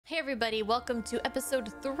Hey everybody, welcome to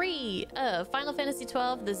episode 3 of Final Fantasy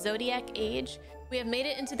XII, the Zodiac Age. We have made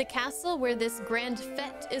it into the castle where this grand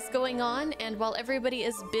fete is going on, and while everybody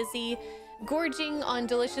is busy gorging on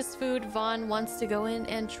delicious food, Vaughn wants to go in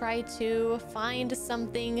and try to find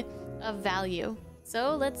something of value.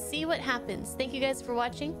 So let's see what happens. Thank you guys for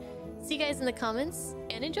watching. See you guys in the comments,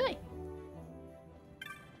 and enjoy!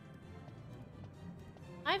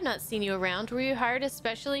 I've not seen you around. Were you hired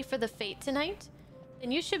especially for the fete tonight?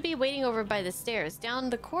 Then you should be waiting over by the stairs, down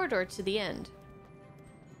the corridor to the end.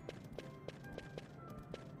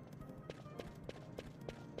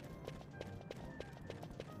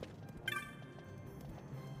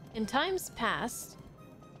 In times past,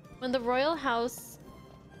 when the royal house...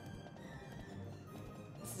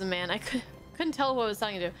 This is a man, I couldn't tell who I was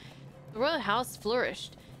talking to. The royal house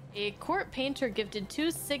flourished. A court painter gifted 2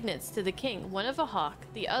 signets to the king, one of a hawk,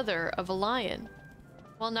 the other of a lion.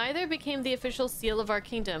 While neither became the official seal of our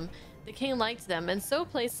kingdom, the king liked them and so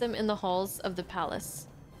placed them in the halls of the palace.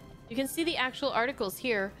 You can see the actual articles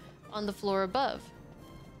here on the floor above.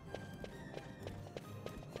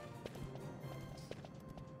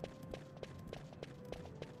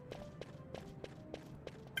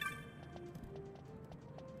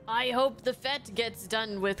 I hope the fete gets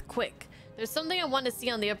done with quick. There's something I want to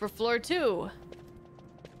see on the upper floor too.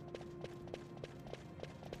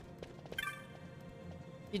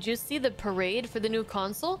 Did you see the parade for the new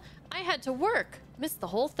console? I had to work. Missed the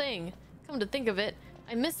whole thing. Come to think of it,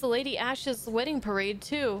 I missed the Lady Ash's wedding parade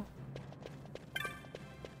too.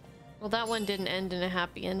 Well, that one didn't end in a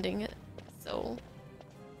happy ending, so...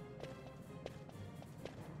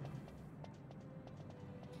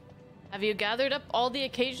 Have you gathered up all the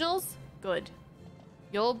occasionals? Good.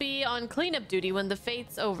 You'll be on cleanup duty when the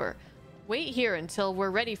fete's over. Wait here until we're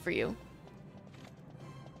ready for you.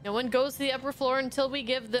 No one goes to the upper floor until we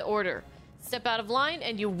give the order. Step out of line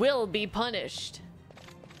and you will be punished.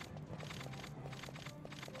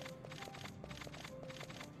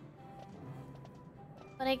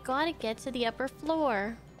 But I gotta get to the upper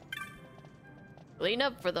floor. Clean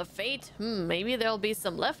up for the fete? Maybe there'll be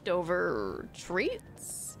some leftover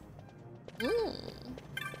treats? We'll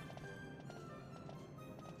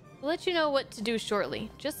let you know what to do shortly.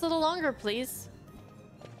 Just a little longer, please.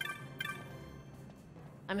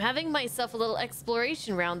 I'm having myself a little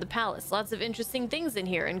exploration around the palace. Lots of interesting things in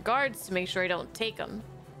here, and guards to make sure I don't take them.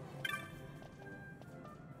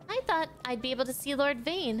 I thought I'd be able to see Lord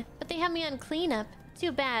Vane, but they have me on cleanup.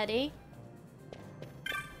 Too bad, eh?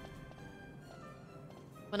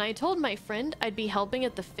 When I told my friend I'd be helping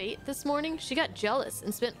at the fete this morning, she got jealous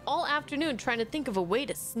and spent all afternoon trying to think of a way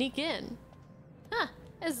to sneak in. Huh,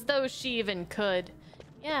 as though she even could.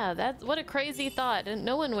 Yeah, that's what a crazy thought, and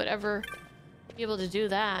no one would ever... be able to do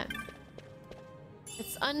that.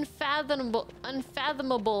 It's unfathomable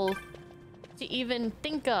to even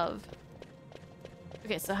think of.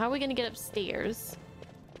 Okay, so how are we gonna get upstairs?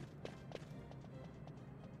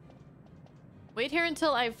 Wait here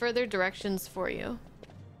until I have further directions for you.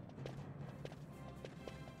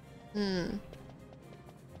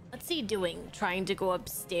 What's he doing? Trying to go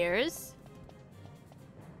upstairs?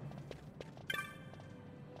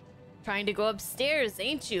 Trying to go upstairs,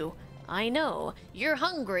 ain't you? I know. You're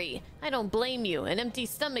hungry. I don't blame you. An empty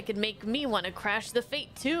stomach could make me want to crash the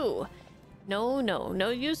fete too. No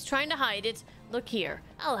use trying to hide it. Look here.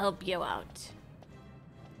 I'll help you out.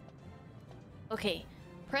 Okay.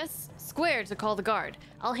 Press square to call the guard.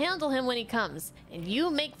 I'll handle him when he comes. And you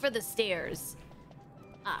make for the stairs.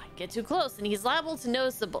 Ah, get too close and he's liable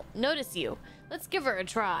to notice you. Let's give her a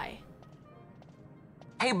try.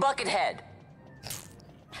 Hey, Buckethead.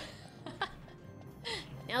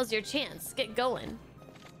 Now's your chance. Get going.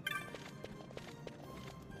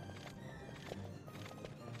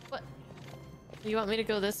 What? You want me to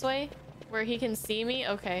go this way? Where he can see me?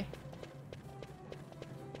 Okay.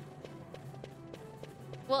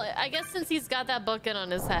 Well, I guess since he's got that bucket on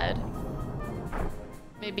his head,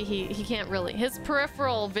 maybe he can't really. His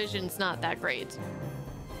peripheral vision's not that great.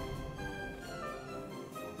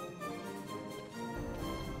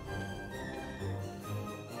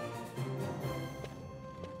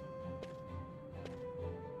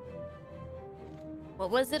 What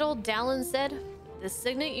was it old Dallin said? The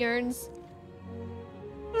signet yearns...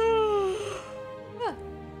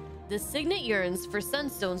 The signet yearns for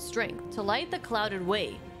sunstone strength to light the clouded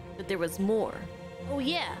way, but there was more. Oh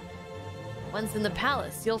yeah. Once in the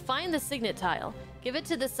palace, you'll find the signet tile. Give it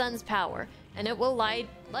to the sun's power, and it will light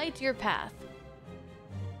your path.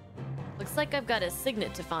 Looks like I've got a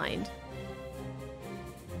signet to find.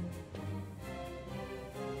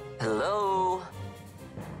 Hello?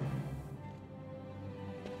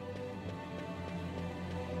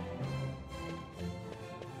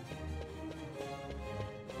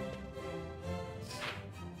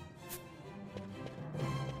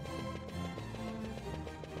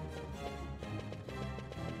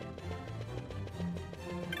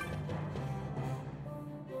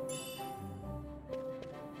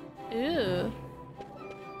 Ooh.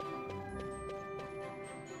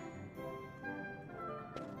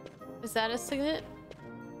 Is that a signet?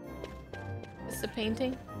 Is a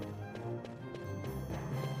painting?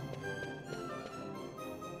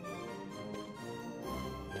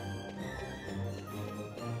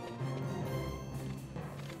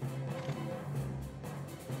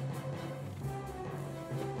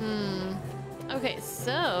 Okay,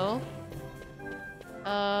 so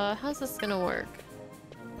how's this gonna work?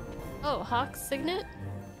 Oh, Hawk's signet?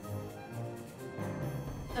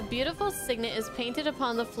 A beautiful signet is painted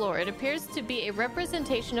upon the floor. It appears to be a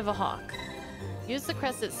representation of a hawk. Use the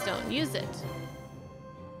crescent stone. Use it.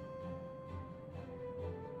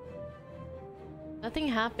 Nothing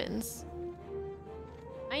happens.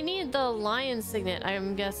 I need the lion signet,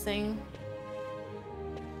 I'm guessing.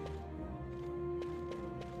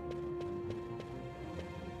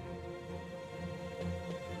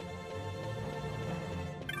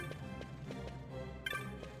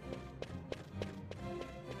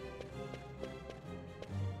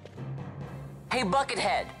 Hey,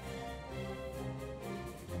 Buckethead!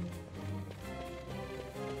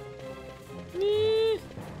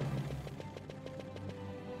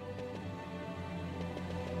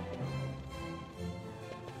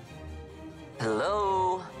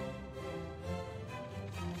 Hello?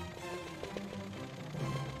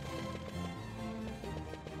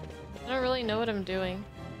 I don't really know what I'm doing.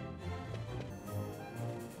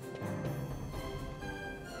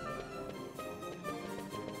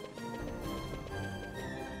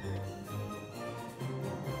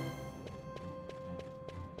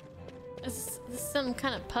 Is this some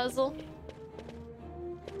kind of puzzle?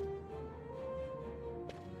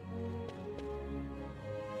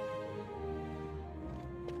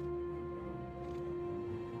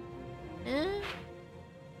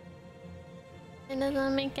 It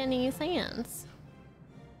doesn't make any sense.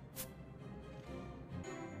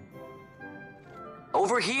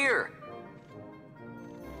 Over here!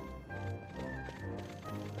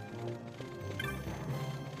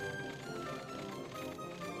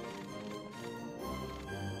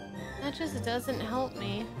 That just doesn't help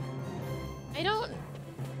me. I don't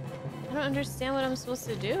understand what I'm supposed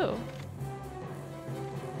to do.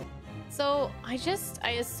 So I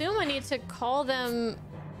assume I need to call them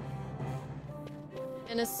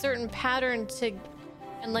in a certain pattern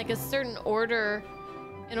in like a certain order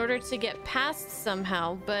in order to get past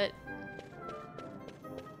somehow, but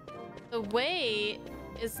the way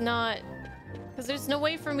is not, because there's no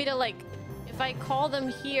way for me to, like, if I call them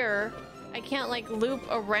here, I can't like loop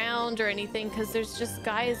around or anything because there's just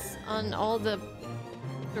guys on all the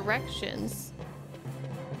directions.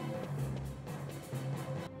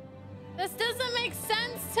 This doesn't make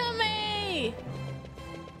sense to me!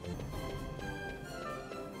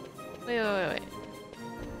 Wait.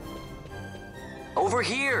 Over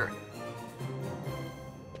here!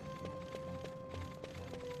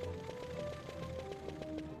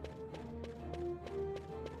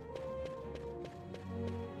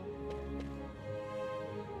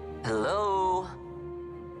 Hello?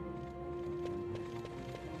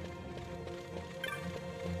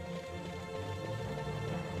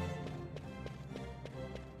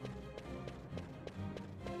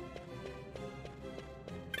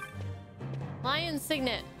 Lion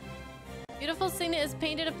signet. Beautiful signet is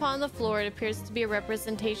painted upon the floor. It appears to be a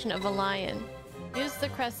representation of a lion. Use the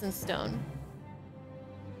crescent stone.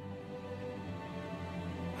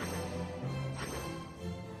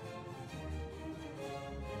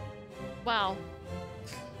 Wow.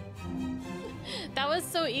 That was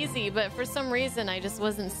so easy, but for some reason I just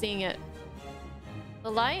wasn't seeing it.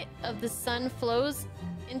 The light of the sun flows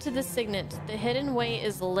into the signet. The hidden way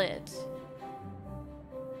is lit.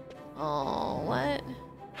 Oh, what?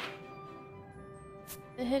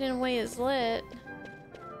 The hidden way is lit.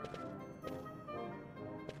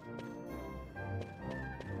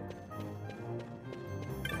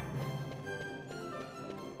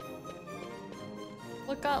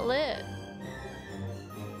 What got lit?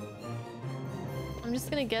 I'm just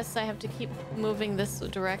gonna guess I have to keep moving this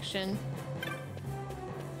direction.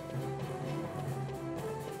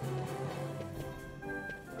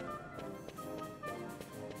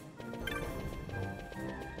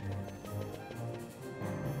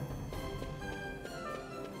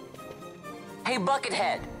 Hey,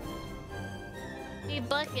 Buckethead! Hey,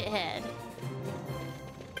 Buckethead.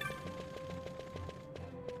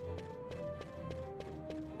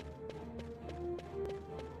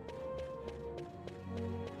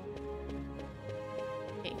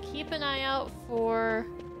 Okay, keep an eye out for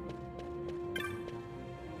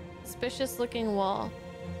suspicious looking wall.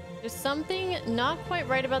 There's something not quite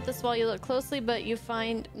right about this wall. You look closely, but you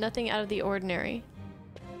find nothing out of the ordinary.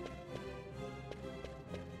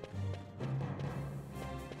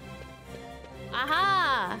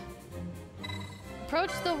 Aha!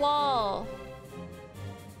 Approach the wall.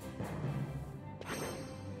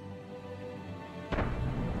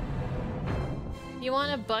 You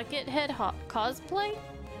want a bucket head cosplay?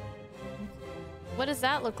 What does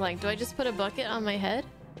that look like? Do I just put a bucket on my head?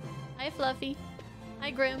 Hi, Fluffy. Hi,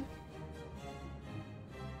 Grim.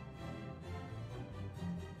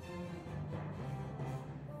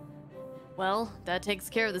 Well, that takes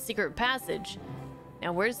care of the secret passage.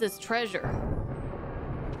 Now, where's this treasure?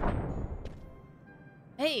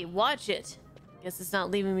 Hey, watch it. Guess it's not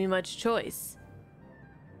leaving me much choice.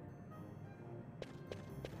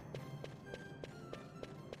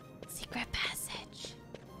 Secret passage.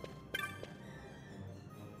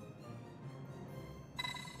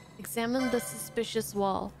 Examine the suspicious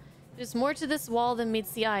wall. There's more to this wall than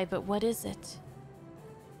meets the eye, but what is it?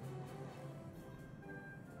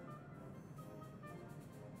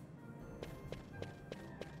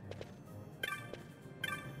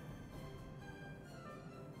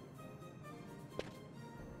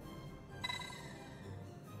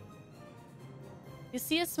 You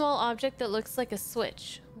see a small object that looks like a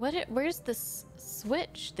switch. Where's this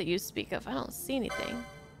switch that you speak of? I don't see anything.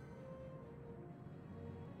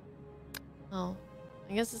 Oh,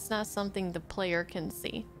 I guess it's not something the player can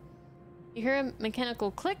see. You hear a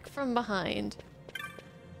mechanical click from behind.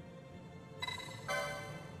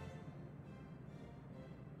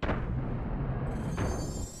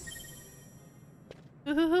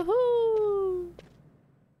 Ooh-hoo-hoo-hoo.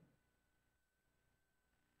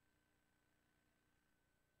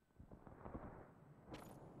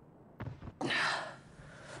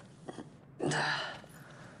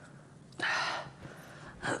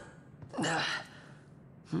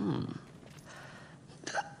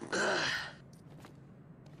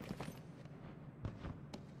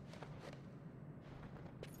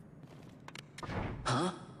 Huh?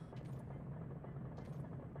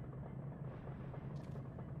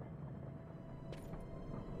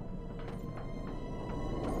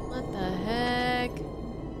 What the heck?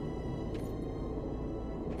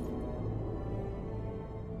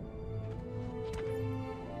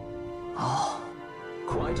 Oh,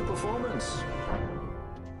 Quite a performance.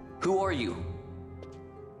 who are you?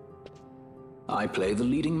 I play the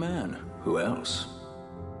leading man. Who else?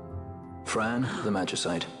 Fran, the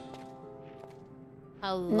Magicite.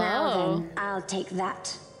 Hello. Now then, I'll take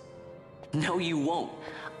that. No, you won't.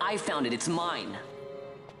 I found it. It's mine.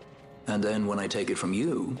 And then when I take it from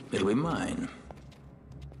you, it'll be mine.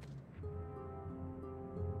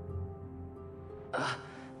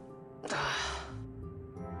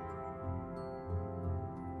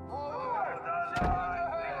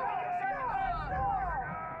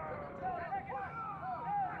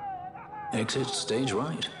 Exit stage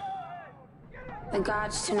right. The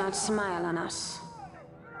gods do not smile on us.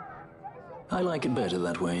 I like it better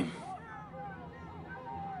that way.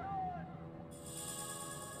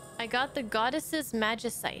 I got the goddess's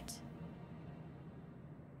magicite.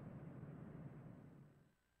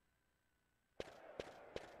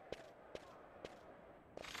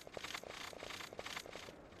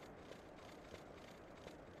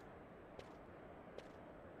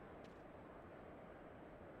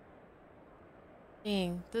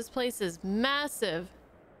 Dang, this place is massive.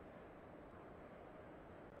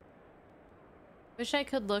 Wish I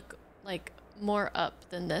could look like more up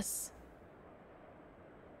than this.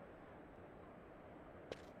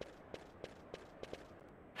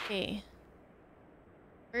 Okay.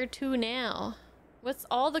 Where to now? What's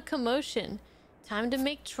all the commotion? Time to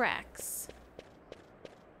make tracks.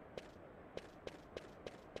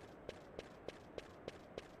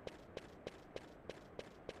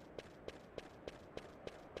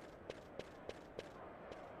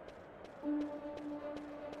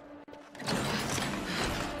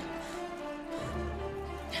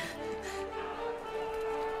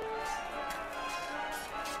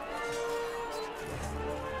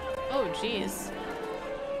 Oh, jeez.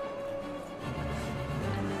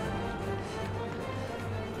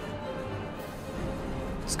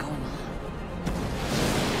 What's going on?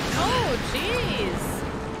 Oh, jeez.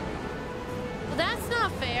 Well, that's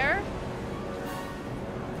not fair.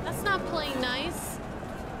 That's not playing nice.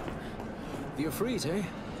 The Ifrit, eh?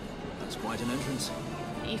 That's quite an entrance.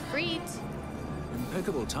 Ifrit.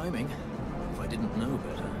 Impeccable timing. If I didn't know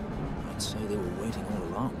better, I'd say they were waiting all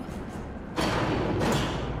along.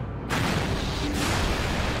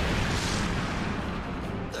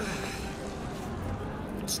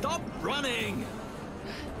 Stop running!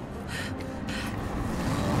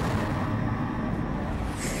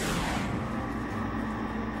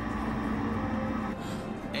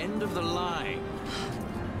 End of the line.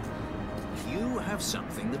 You have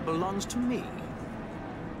something that belongs to me.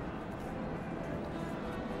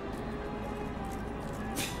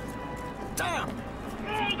 Damn!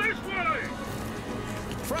 All this way!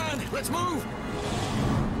 Fran, let's move!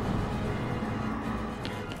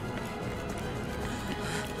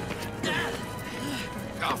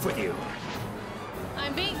 Off with you.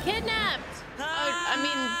 I'm being kidnapped. I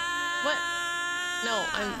mean, what? No,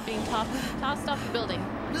 I'm being tossed off the building.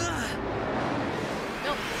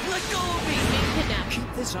 Nope. Let go of me! I'm being kidnapped.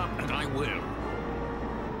 Keep this up and I will.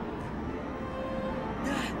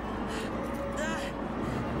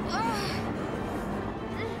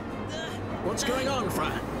 What's going on,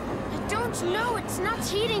 Fran? I don't know. It's not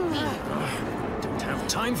heating me. Don't have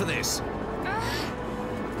time for this.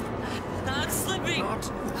 I'm slipping! Not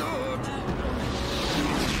good.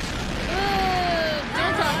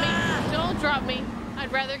 Don't drop me. Don't drop me.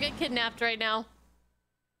 I'd rather get kidnapped right now.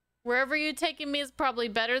 Wherever you're taking me is probably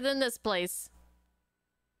better than this place.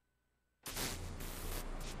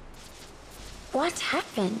 What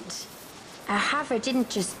happened? Our hover didn't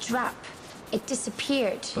just drop. It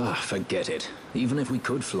disappeared. Ah, forget it. Even if we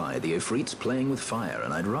could fly, the Ifrit's playing with fire,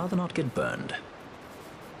 and I'd rather not get burned.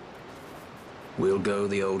 We'll go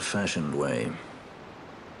the old-fashioned way.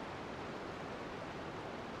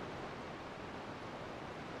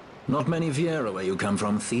 Not many Viera where you come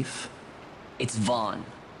from, thief? It's Vaughn.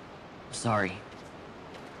 Sorry.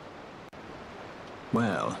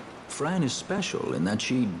 Well, Fran is special in that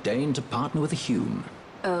she deigned to partner with a Hume.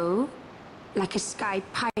 Oh? Like a sky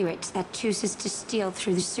pirate that chooses to steal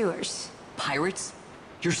through the sewers. Pirates?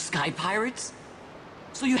 You're sky pirates?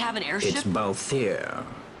 So you have an airship? It's Balthier.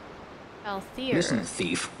 Balthier. Listen,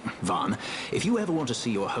 thief. Vaughn, if you ever want to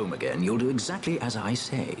see your home again, you'll do exactly as I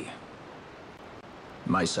say.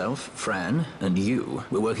 Myself, Fran, and you,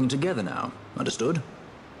 we're working together now. Understood?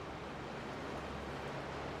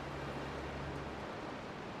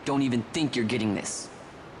 Don't even think you're getting this.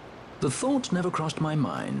 The thought never crossed my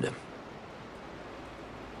mind.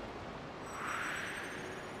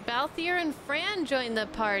 Balthier and Fran joined the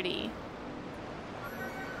party.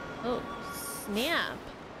 Oh, snap.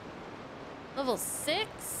 Level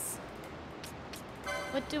 6?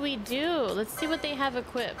 What do we do? Let's see what they have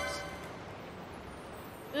equipped.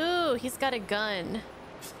 Ooh, he's got a gun.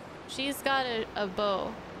 She's got a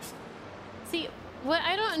bow. See, what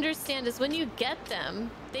I don't understand is when you get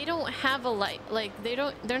them, they don't have a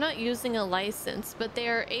they're not using a license, but they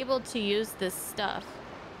are able to use this stuff.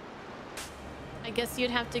 I guess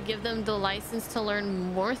you'd have to give them the license to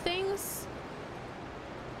learn more things.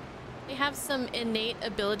 They have some innate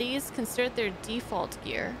abilities. Consider their default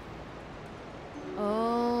gear.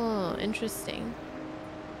 Oh, interesting.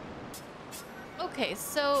 Okay,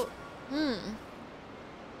 so,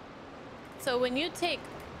 So when you take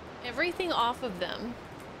everything off of them,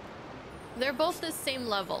 they're both the same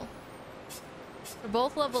level. They're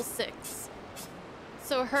both level 6.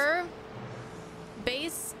 So her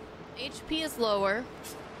base HP is lower.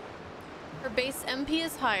 Her base MP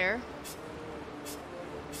is higher.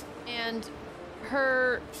 And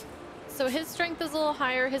so his strength is a little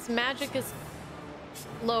higher, his magic is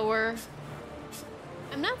lower.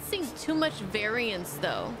 I'm not seeing too much variance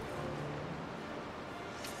though.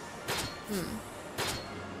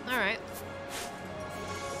 All right.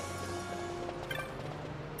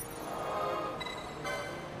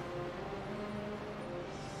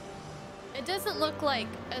 It doesn't look like,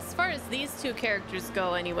 as far as these two characters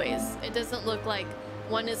go anyways, it doesn't look like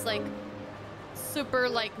one is like super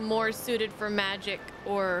like more suited for magic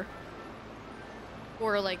or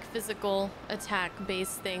like physical attack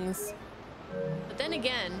based things. But then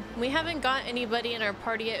again, we haven't got anybody in our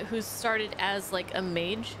party yet who's started as like a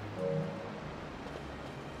mage.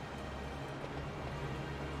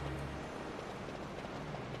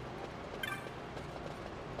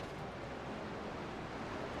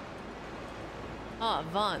 Ah,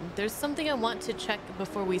 Vaughn, there's something I want to check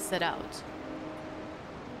before we set out.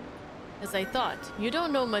 As I thought, you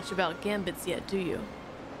don't know much about gambits yet, do you?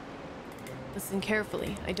 Listen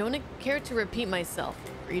carefully. I don't care to repeat myself.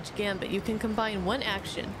 For each gambit, you can combine one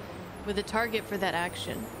action with a target for that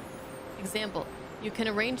action. Example, you can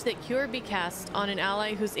arrange that Cure be cast on an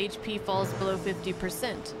ally whose HP falls below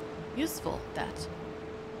 50%. Useful, that.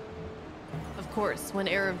 Of course, one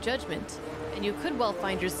error of judgment, and you could well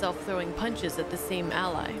find yourself throwing punches at the same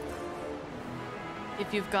ally.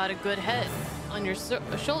 If you've got a good head on your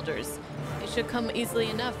shoulders, it should come easily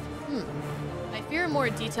enough. I fear a more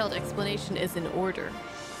detailed explanation is in order.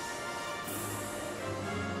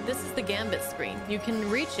 This is the Gambit screen. You can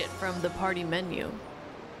reach it from the party menu.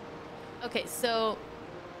 Okay, so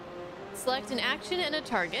Select an action and a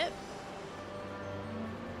target.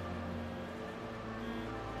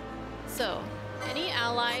 So, any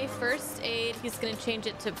ally, first aid, he's gonna change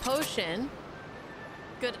it to potion.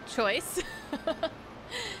 Good choice.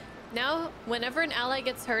 Now, whenever an ally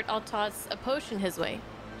gets hurt, I'll toss a potion his way.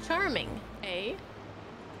 Charming, eh?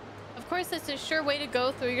 Of course, that's a sure way to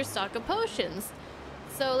go through your stock of potions.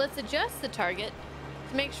 So let's adjust the target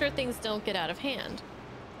to make sure things don't get out of hand.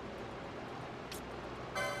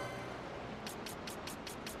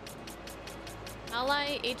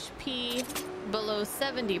 Ally HP below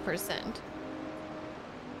 70%.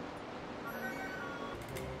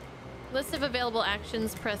 List of available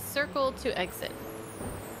actions, press circle to exit.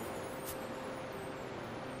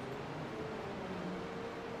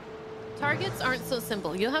 Targets aren't so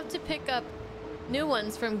simple. You'll have to pick up new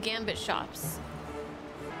ones from gambit shops.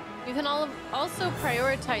 You can also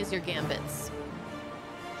prioritize your gambits.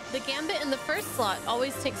 The gambit in the first slot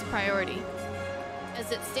always takes priority.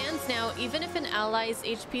 As it stands now, even if an ally's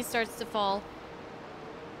HP starts to fall,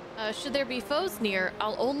 should there be foes near,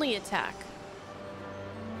 I'll only attack.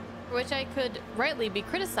 For which I could rightly be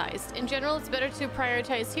criticized. In general, it's better to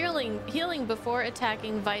prioritize healing before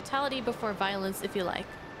attacking, vitality before violence if you like.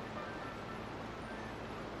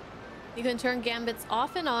 You can turn gambits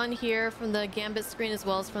off and on here from the gambit screen as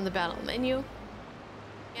well as from the battle menu.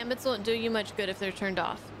 Gambits won't do you much good if they're turned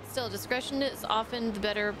off. Still, discretion is often the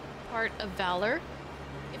better part of valor.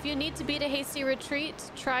 If you need to beat a hasty retreat,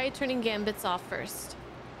 try turning gambits off first.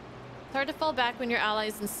 It's hard to fall back when your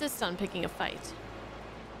allies insist on picking a fight.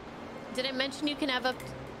 Did I mention you can have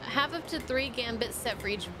up to 3 gambits set for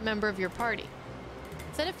each member of your party?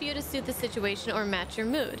 Set a few to suit the situation or match your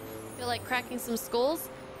mood. Feel like cracking some skulls?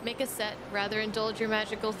 Make a set. Rather indulge your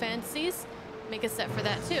magical fantasies? Make a set for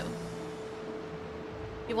that too.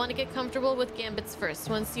 You want to get comfortable with gambits first.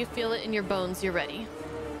 Once you feel it in your bones, you're ready.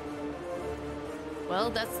 Well,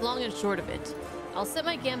 that's long and short of it. I'll set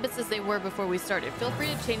my gambits as they were before we started. Feel free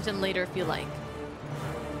to change them later if you like.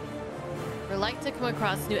 We're like to come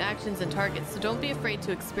across new actions and targets, so don't be afraid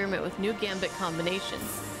to experiment with new gambit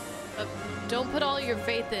combinations. But don't put all your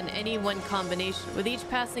faith in any one combination. With each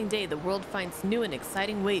passing day, the world finds new and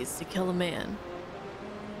exciting ways to kill a man.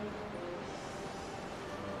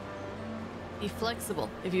 Be flexible.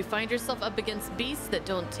 If you find yourself up against beasts that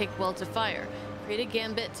don't take well to fire, create a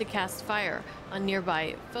gambit to cast fire on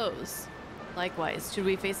nearby foes. Likewise, should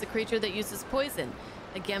we face a creature that uses poison,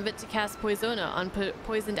 a gambit to cast Poisona on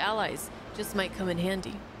poisoned allies just might come in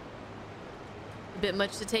handy. A bit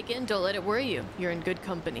much to take in, don't let it worry you. You're in good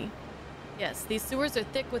company. Yes, these sewers are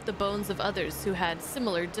thick with the bones of others who had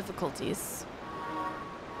similar difficulties.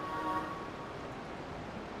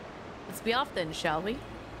 Let's be off then, shall we?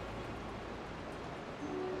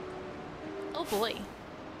 Oh boy.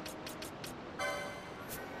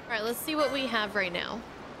 Alright, let's see what we have right now.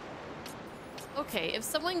 Okay, if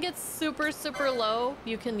someone gets super, super low,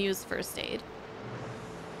 you can use first aid.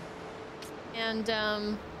 And,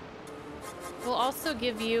 we'll also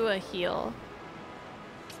give you a heal.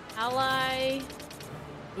 Ally.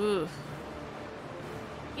 Ooh.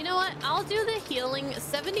 You know what? I'll do the healing.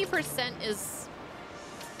 70% is...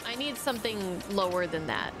 I need something lower than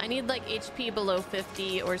that. I need like HP below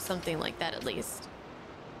 50 or something like that at least.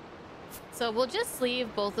 So we'll just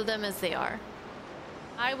leave both of them as they are.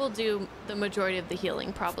 I will do the majority of the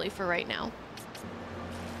healing probably for right now.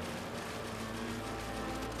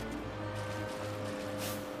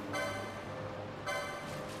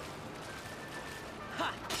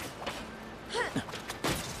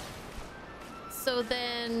 So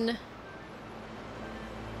then...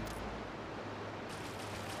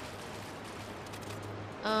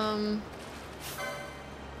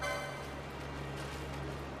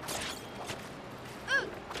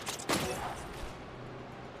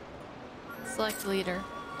 Select leader.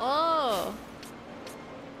 Oh!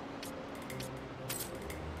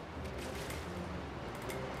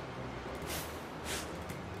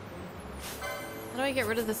 How do I get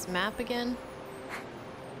rid of this map again?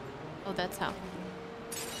 Oh, that's how.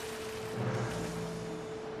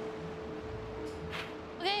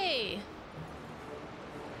 Okay!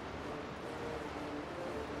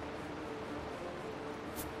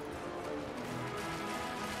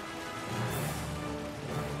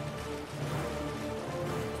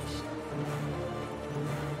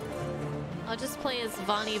 I'll just play as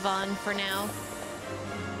Von for now.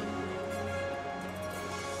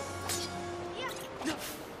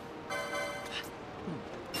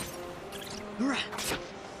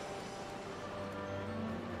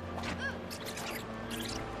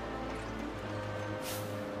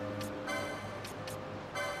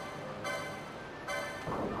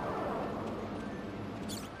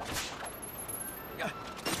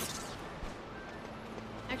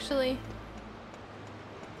 actually.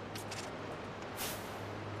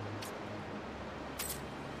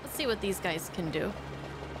 Let's see what these guys can do.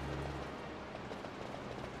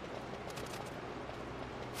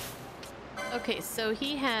 Okay, so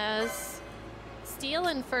he has steel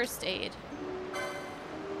and first aid.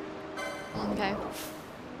 Okay.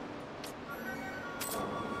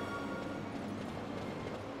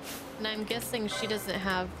 And I'm guessing she doesn't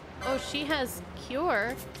have... Oh, she has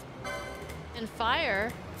cure and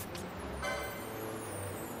fire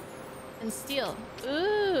and steel.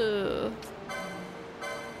 Ooh.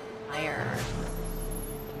 Fire.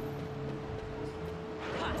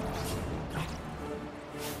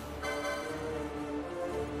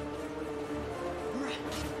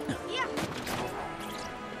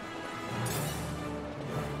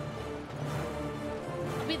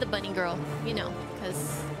 I'll be the bunny girl, you know,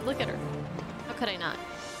 because look at her. How could I not?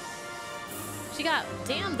 She got,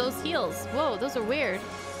 damn, those heels. Whoa, those are weird.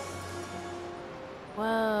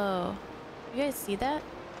 Whoa. You guys see that?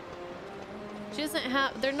 She doesn't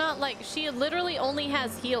have, they're not like, she literally only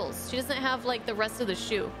has heels. She doesn't have like the rest of the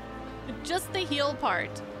shoe. Just the heel part.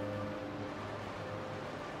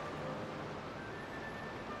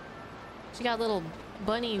 She got little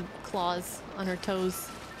bunny claws on her toes.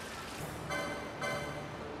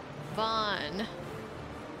 Vaughn.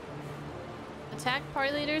 Attack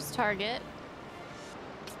party leader's target.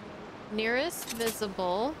 Nearest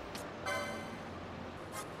visible.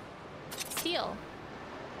 Steel.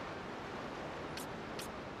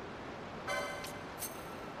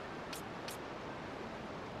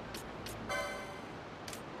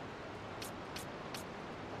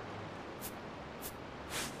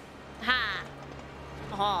 Ha!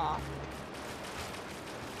 Oh.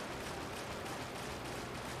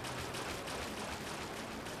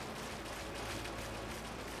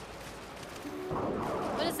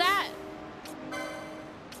 What is that?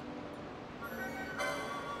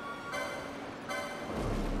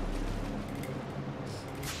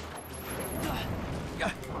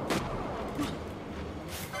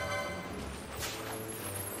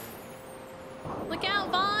 Look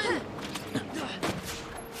out, Vaughn!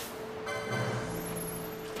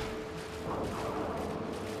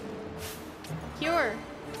 Cure.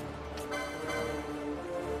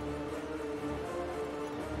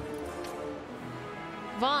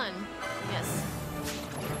 Vaughn. Yes.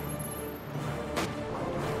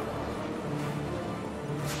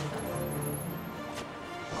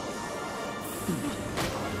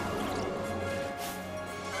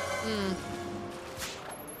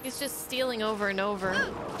 He's just stealing over and over.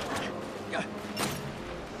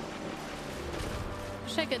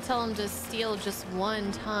 Wish I could tell him to steal just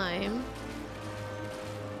one time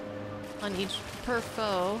on each per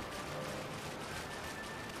foe.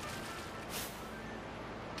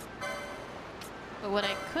 But what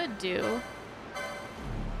I could do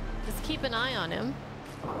is keep an eye on him.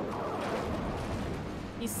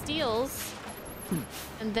 He steals,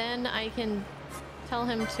 and then I can tell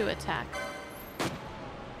him to attack.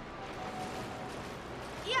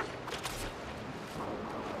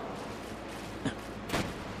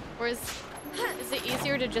 Or is it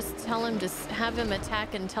easier to just tell him to have him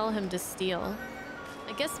attack and tell him to steal?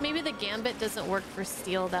 I guess maybe the gambit doesn't work for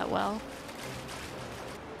steal that well.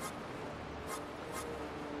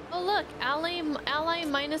 Oh look, ally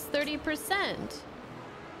minus 30%.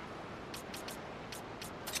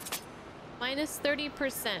 Minus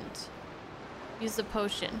 30%. Use a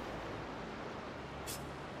potion.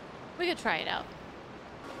 We could try it out.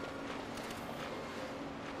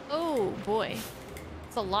 Oh boy.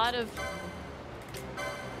 It's a lot of...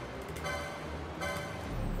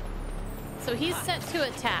 So he's set to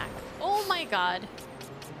attack. Oh my god.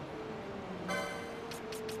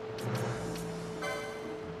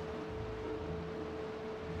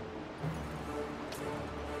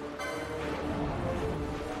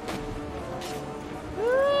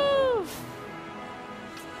 Woo!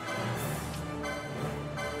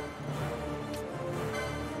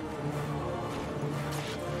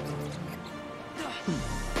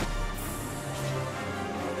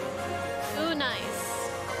 Ooh, nice.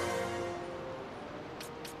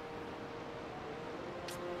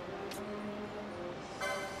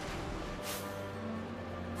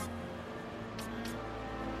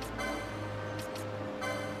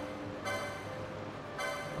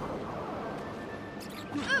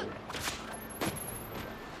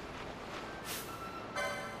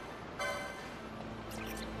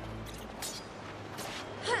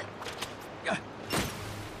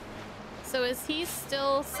 So is he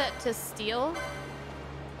still set to steal?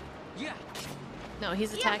 Yeah. No,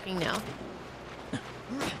 he's attacking now.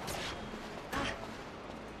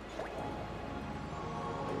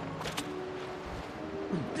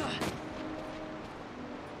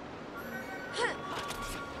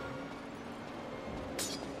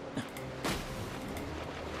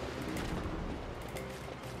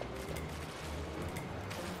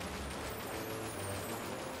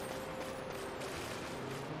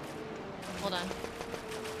 on.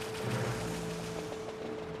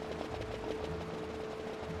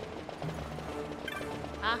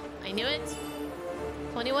 Ah, I knew it.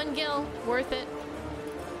 21 gil. Worth it.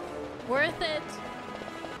 Worth it.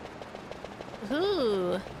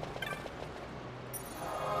 Ooh.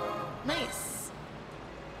 Nice.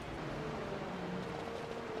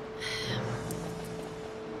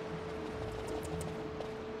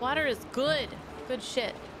 Water is good. Good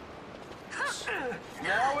shit.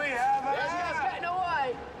 Now we have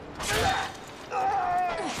a...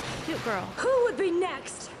 Cute girl. Who would be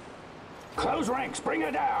next? Close ranks, bring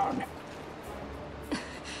her down.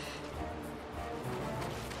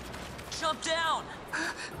 Jump down!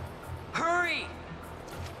 Hurry!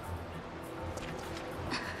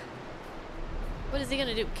 What is he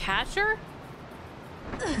gonna do? Catch her?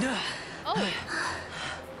 Oh.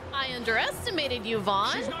 I underestimated you,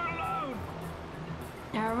 Vaughn. She's not alone.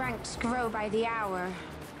 Our ranks grow by the hour.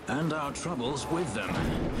 And our troubles with them.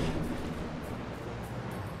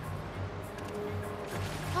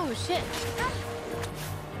 Oh, shit.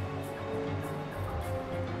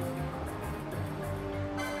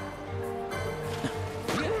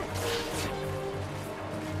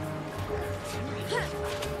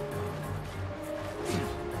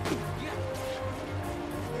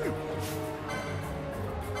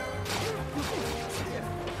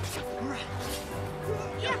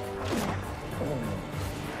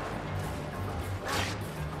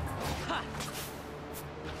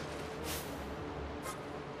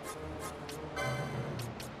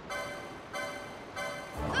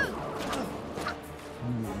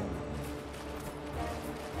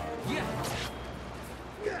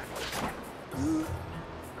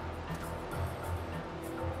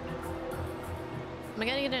 Am I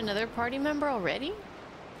gonna get another party member already?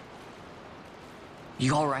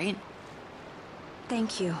 You alright?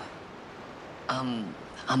 Thank you. I'm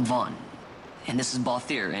Vaughn. And this is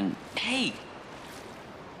Balthier, and hey!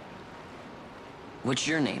 What's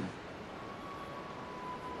your name?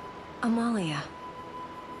 Amalia.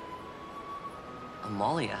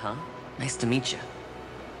 Amalia, huh? Nice to meet you.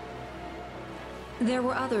 There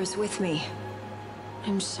were others with me.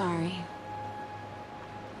 I'm sorry.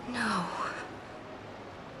 No.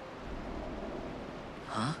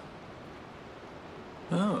 Huh?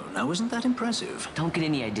 Oh, now isn't that impressive? Don't get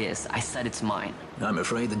any ideas. I said it's mine. I'm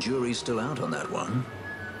afraid the jury's still out on that one.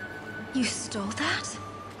 You stole that?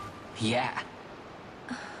 Yeah.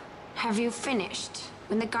 Have you finished?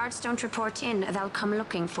 When the guards don't report in, they'll come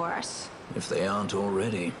looking for us. If they aren't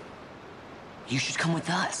already. You should come with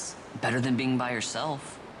us. Better than being by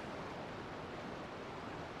yourself.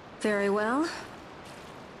 Very well.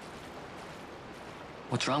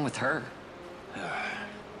 What's wrong with her?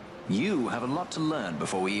 You have a lot to learn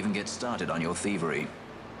before we even get started on your thievery.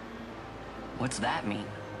 What's that mean?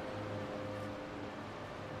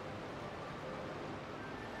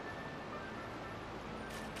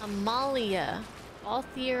 Amalia,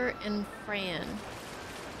 Balthier, and Fran.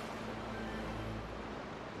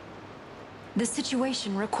 The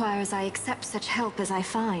situation requires I accept such help as I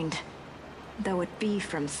find, though it be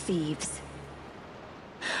from thieves.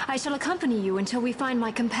 I shall accompany you until we find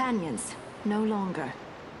my companions, no longer.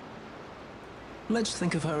 Let's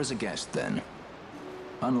think of her as a guest, then.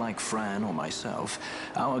 Unlike Fran or myself,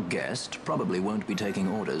 our guest probably won't be taking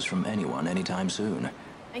orders from anyone anytime soon.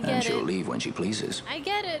 I get and she'll it. leave when she pleases. I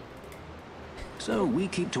get it. So we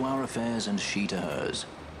keep to our affairs and she to hers.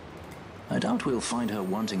 I doubt we'll find her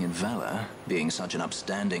wanting in valor, being such an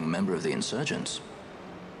upstanding member of the insurgents.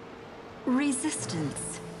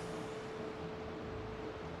 Resistance.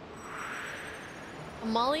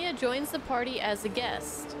 Amalia joins the party as a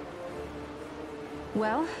guest.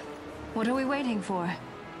 Well, what are we waiting for?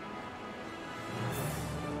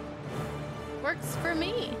 Works for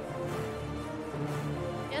me.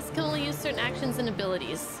 Guests can only use certain actions and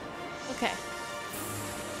abilities. Okay.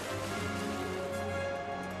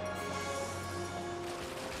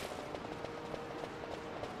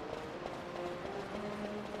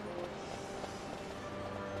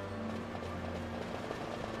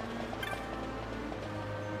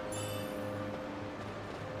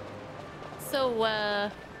 So,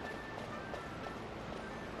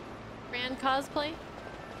 Fran cosplay?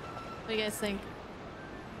 What do you guys think?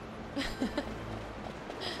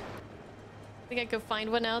 Think I could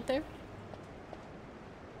find one out there?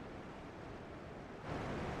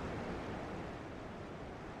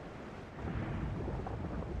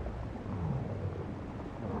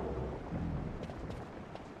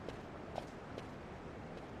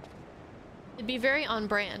 It'd be very on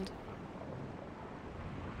brand.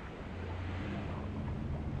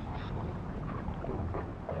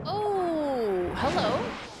 Oh, hello.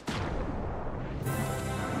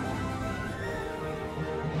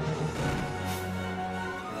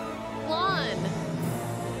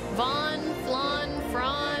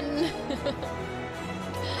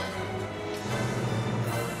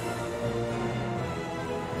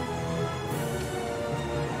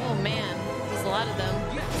 Oh man, there's a lot of them.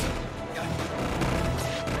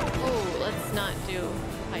 Oh, let's not do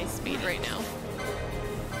high speed right now.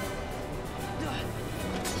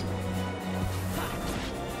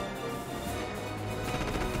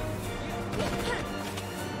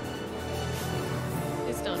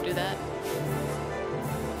 Please don't do that.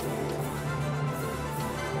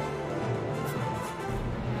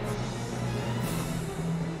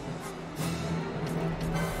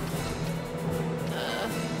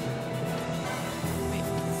 Wait,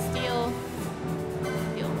 steal.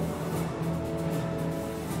 Steal.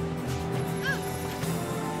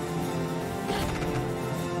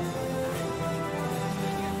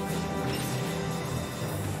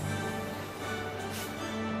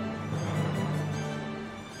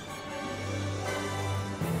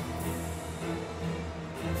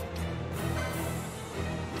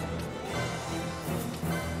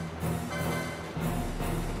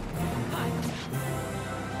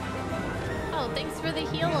 Oh, thanks for the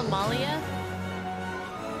heal, Amalia.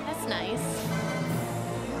 That's nice.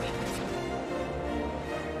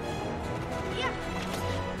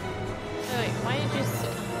 Oh, wait, why did you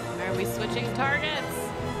why are we switching targets?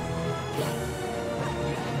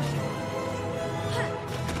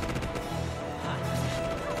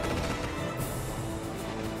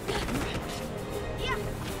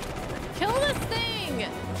 Kill this thing!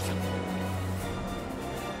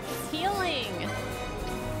 It's healing.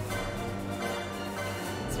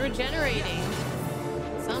 It's regenerating.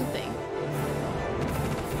 Something.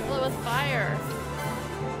 Kill it with fire.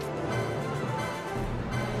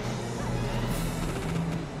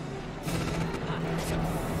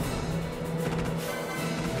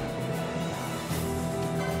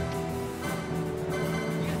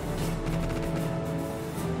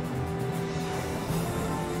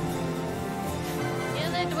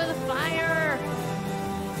 Kill it with fire.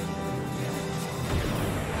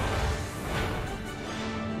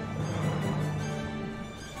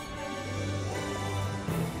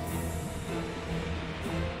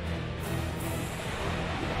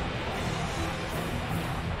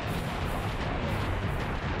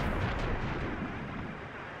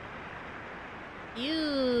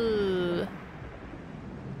 You.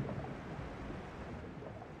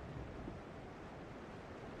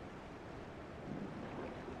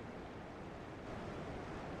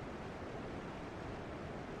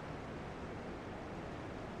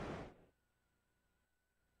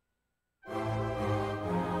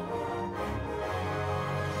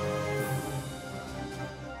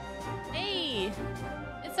 Hey,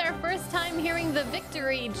 it's our first time hearing the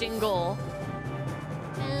victory jingle.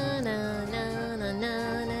 Na, na, na, na,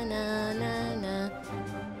 na, na, na, na, na.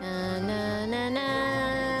 Na, na, na, na.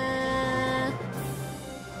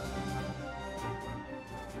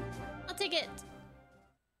 I'll take it.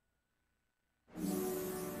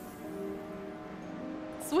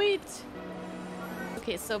 Sweet.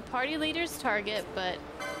 Okay, so party leaders target, but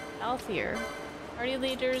Balthier. Party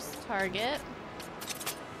leaders target.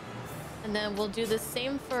 And then we'll do the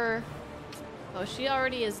same for... Oh, she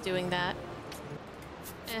already is doing that.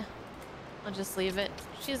 I'll just leave it.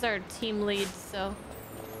 She's our team lead, so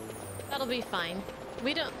that'll be fine.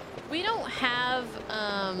 We don't have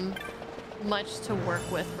much to work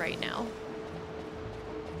with right now.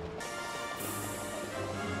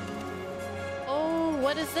 Oh,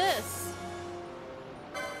 what is this?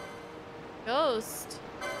 Ghost.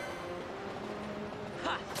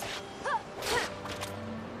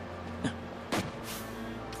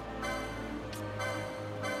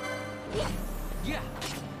 Yeah.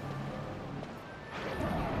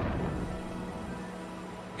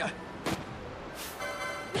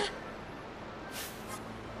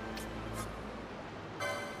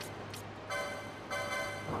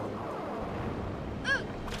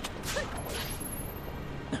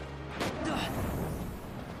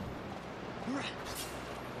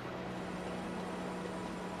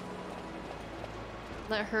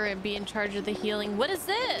 Let her be in charge of the healing. What is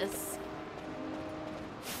this?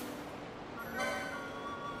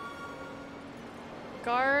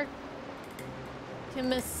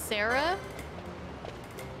 Kimisera?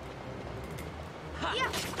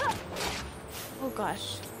 Oh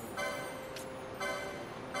gosh.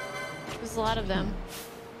 There's a lot of them.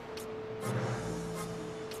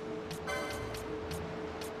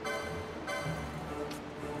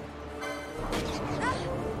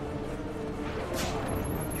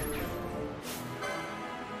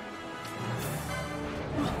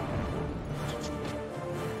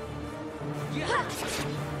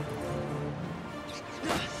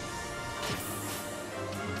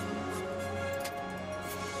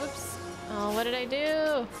 I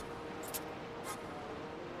do?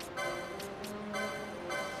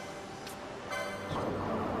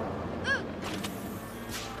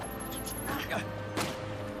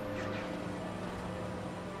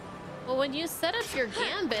 Well, when you set up your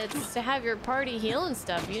gambits to have your party heal and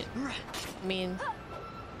stuff, I mean,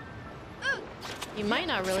 you might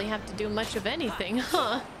not really have to do much of anything,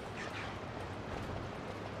 huh?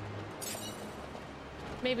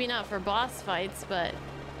 Maybe not for boss fights, but...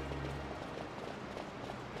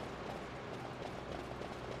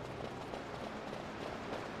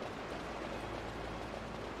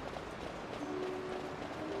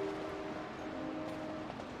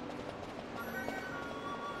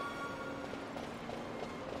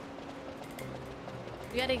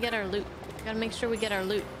 we gotta get our loot. We gotta make sure we get our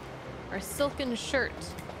loot. Our silken shirt.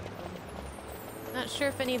 Not sure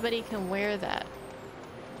if anybody can wear that.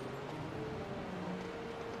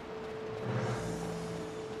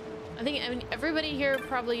 I mean, everybody here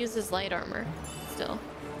probably uses light armor still.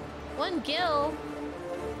 1 gil.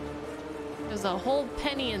 There's a whole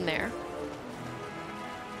penny in there.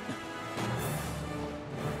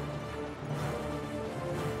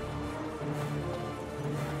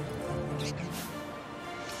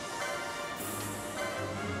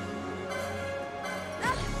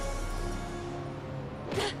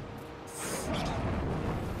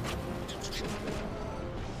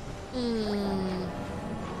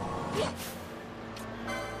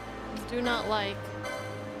 Do not like.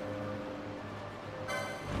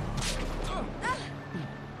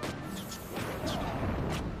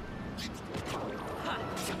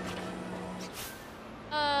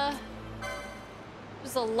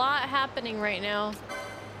 There's a lot happening right now.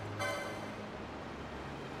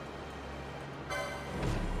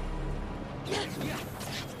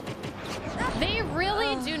 They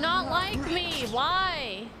really do not like me.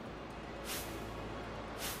 Why?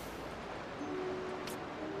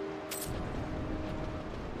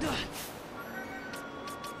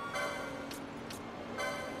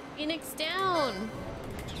 Enix down.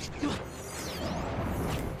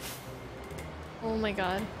 Oh my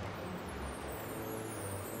god.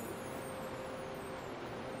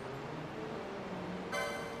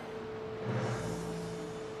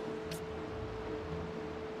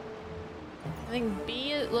 I think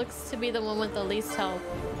B looks to be the one with the least health.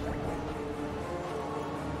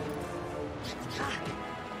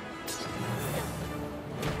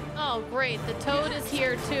 Oh great, the toad is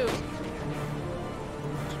here too.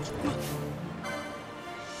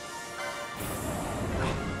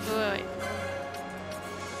 Wait.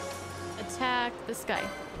 Attack this guy.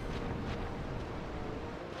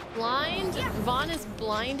 Blind? Vaughn is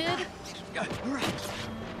blinded?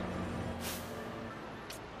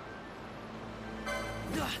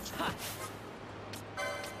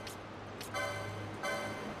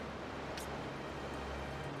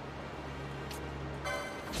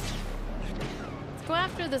 Let's go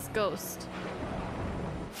after this ghost.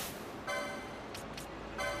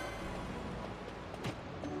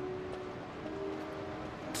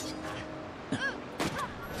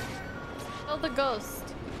 Kill the ghost.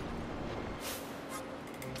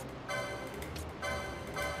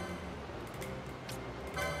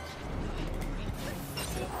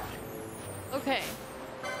 Okay.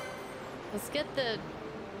 Let's get the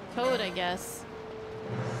toad, I guess.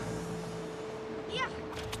 Yeah.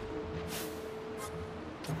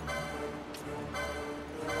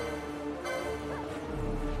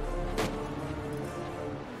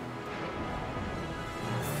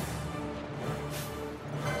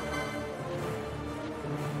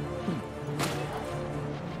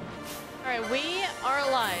 Alright, we are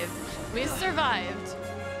alive. We survived.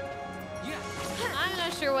 I'm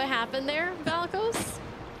not sure what happened there, Valkos.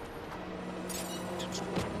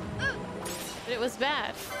 But it was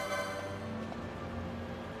bad.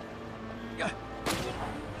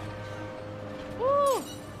 Woo!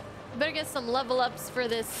 Better get some level ups for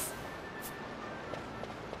this.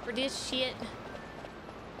 For this shit.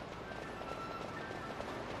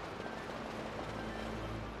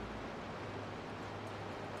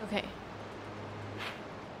 Okay.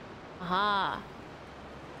 Aha.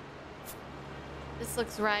 This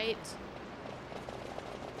looks right.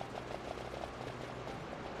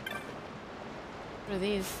 What are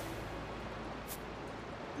these?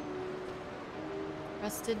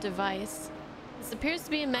 Rusted device. This appears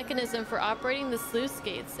to be a mechanism for operating the sluice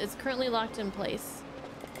gates. It's currently locked in place.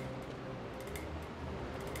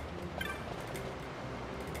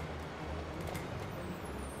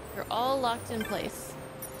 They're all locked in place.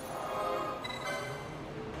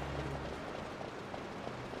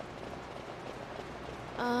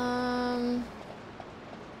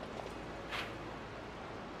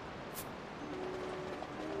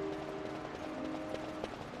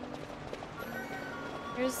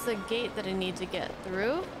 Where's the gate that I need to get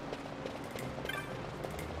through?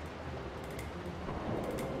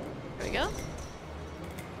 There we go.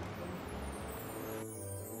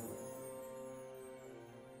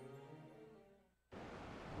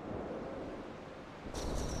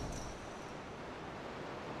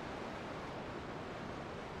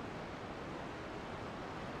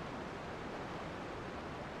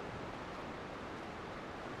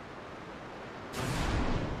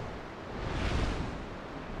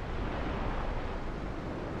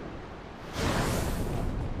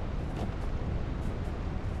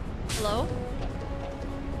 Hello?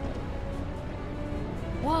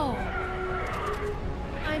 Whoa.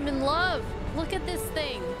 I'm in love. Look at this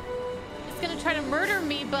thing. It's gonna try to murder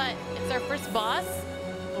me, but it's our first boss.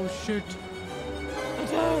 Oh shit.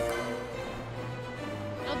 Attack.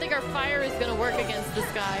 I don't think our fire is gonna work against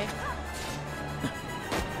this guy.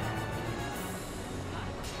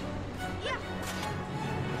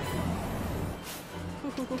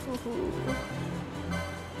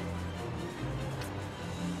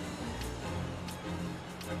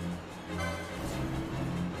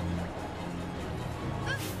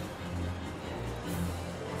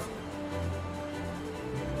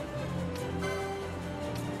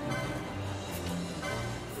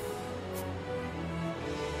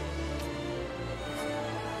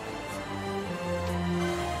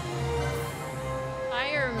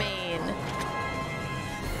 Fire main.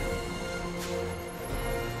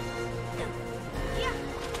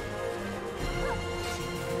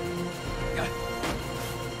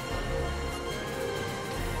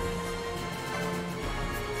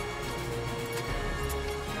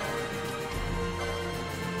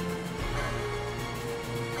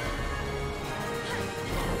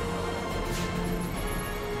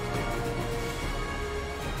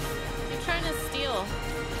 You're trying to steal.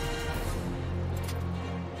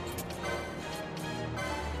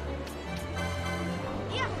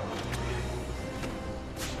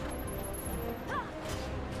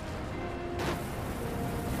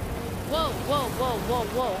 Whoa, whoa, whoa, whoa,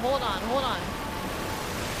 whoa. Hold on, hold on.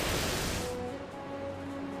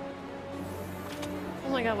 Oh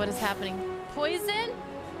my god, what is happening? Poison?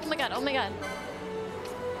 Oh my god, oh my god.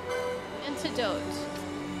 Antidote.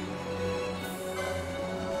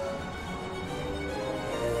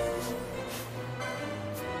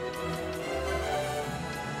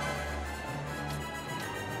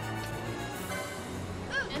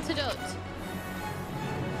 Antidote.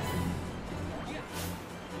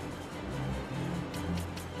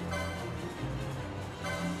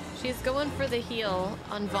 She's going for the heal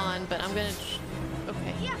on Vaughn, but I'm gonna...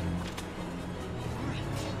 Okay.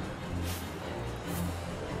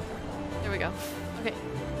 There we go. Okay.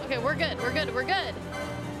 Okay, we're good. We're good. We're good.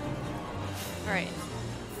 All right.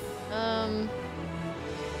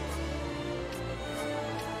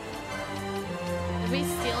 Did we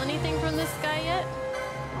steal anything from this guy yet?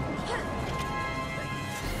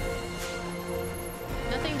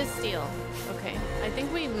 Nothing to steal. Okay. I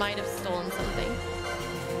think we might have stolen something.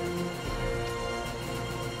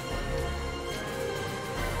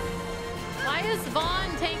 Why is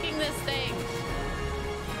Vaughn taking this thing?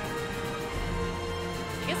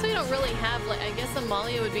 I guess we don't really have, like, I guess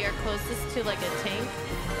Amalia would be our closest to, like, a tank.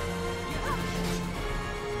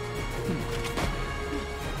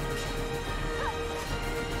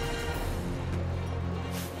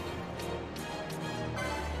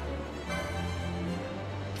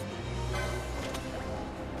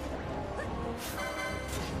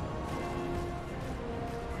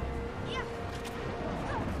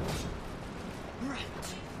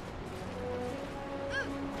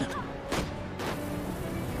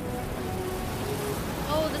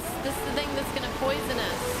 Oh, this is the thing that's gonna poison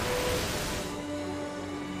us.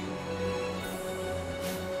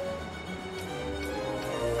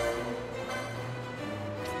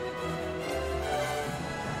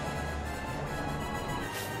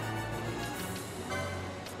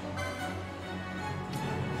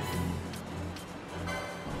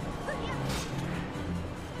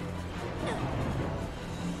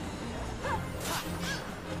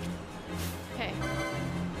 Okay.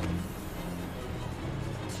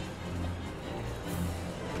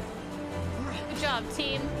 Good job,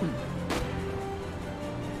 team.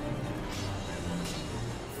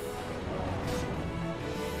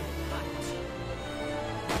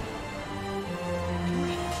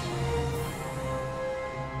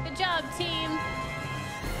 Good job, team.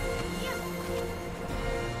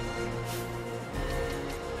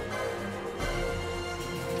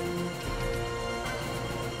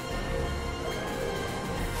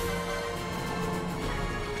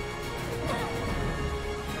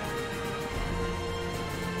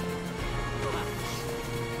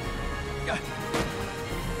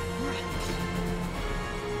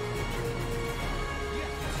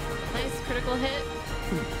 critical hit.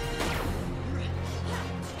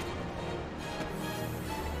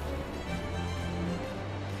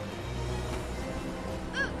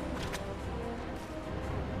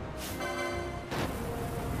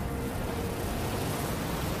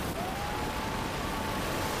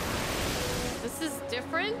 This is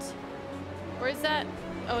different? Or is that...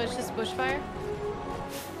 Oh, it's just bushfire?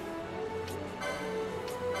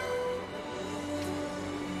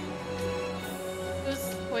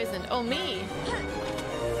 Who's poisoned? Oh, me!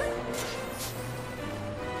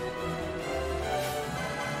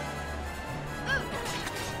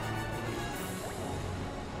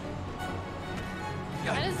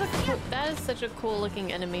 That is such a cool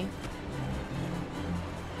looking enemy.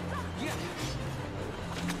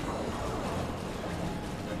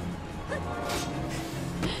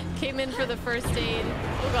 Came in for the first aid.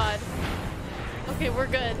 Oh god. Okay, we're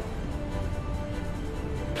good.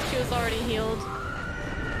 She was already healed.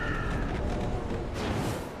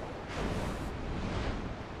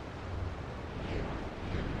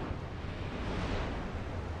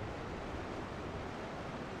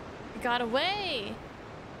 We got away.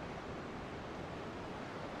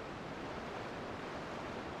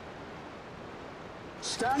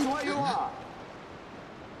 Stand where you are.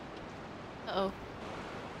 Uh-oh.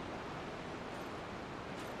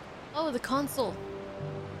 Oh, the console.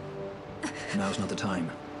 Now's not the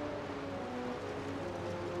time.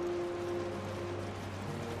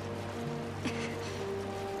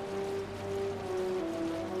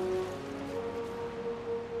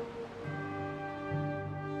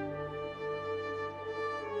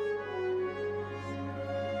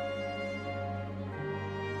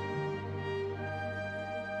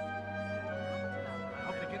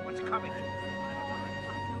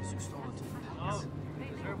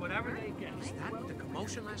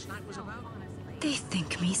 They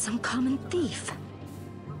think me some common thief.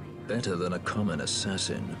 Better than a common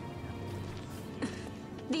assassin.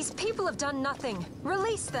 These people have done nothing.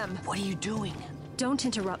 Release them. What are you doing? Don't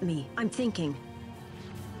interrupt me. I'm thinking.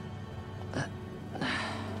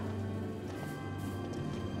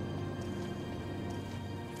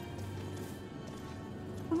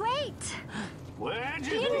 Wait! Where do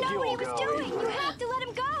He you didn't think know what he you're was going? doing. You have to let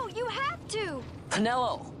him go. You have to.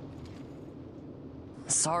 Pinello!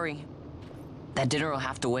 Sorry. That dinner will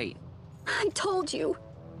have to wait. I told you.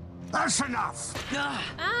 That's enough!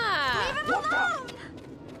 Ah! Leave him alone!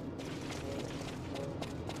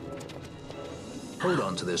 Hold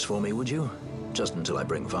on to this for me, would you? Just until I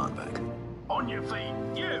bring Fran back. On your feet,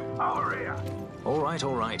 you, over here. All right,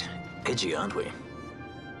 all right. Edgy, aren't we?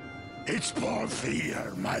 It's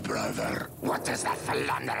Balthier, my brother. What does that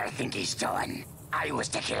philanderer think he's doing? I was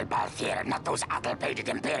to kill Balthier, not those addle-pated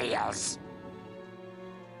Imperials.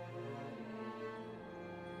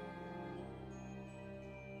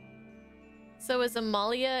 So is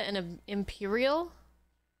Amalia an Imperial?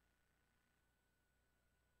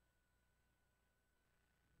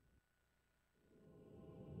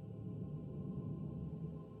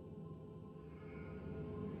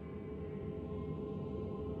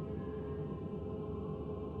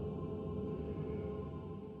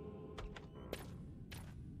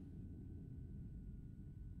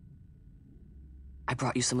 I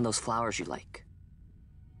brought you some of those flowers you like.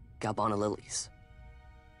 Galbana lilies.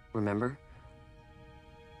 Remember?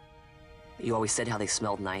 You always said how they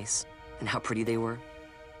smelled nice and how pretty they were.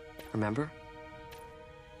 Remember?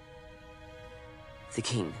 The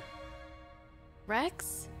king.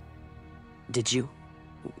 Rex? Did you?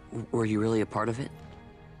 Were you really a part of it?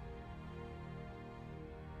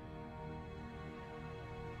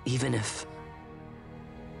 Even if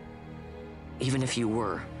you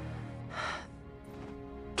were,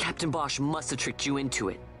 Captain Bosch must have tricked you into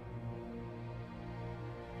it.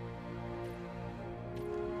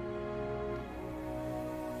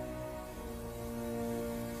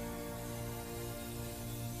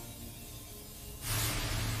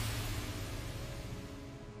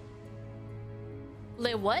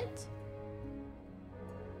 What?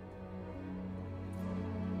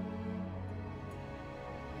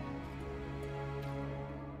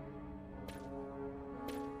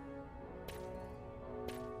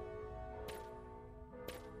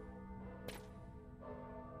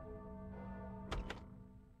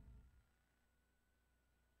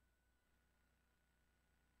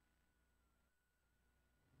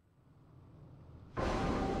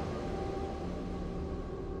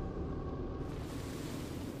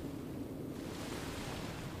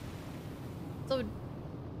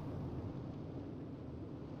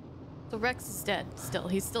 So Rex is dead still.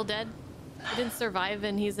 He's still dead? He didn't survive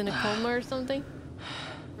and he's in a coma or something?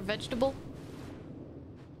 Or vegetable?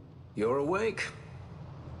 You're awake.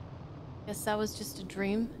 Guess that was just a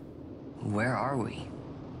dream. Where are we?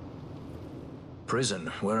 Prison,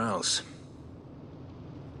 where else?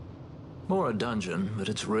 Or a dungeon, but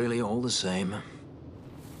it's really all the same.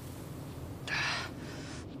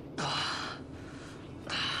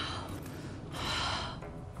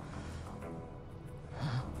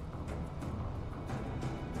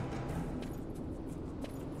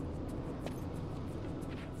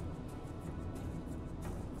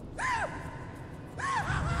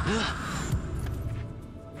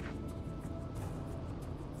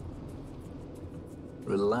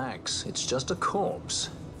 Relax, it's just a corpse.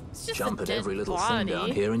 It's just Jump a at dead every little body. thing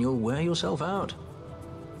down here and you'll wear yourself out.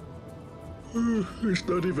 It's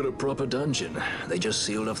not even a proper dungeon. They just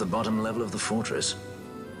sealed off the bottom level of the fortress.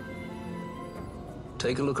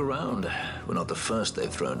 Take a look around. We're not the first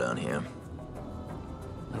they've thrown down here.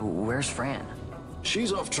 Where's Fran?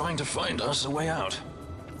 She's off trying to find us a way out.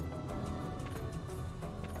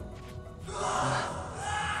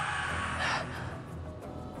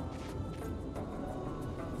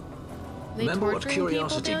 They Remember what torturing people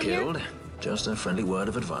curiosity down here? killed? Just a friendly word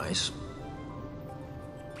of advice.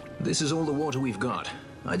 This is all the water we've got.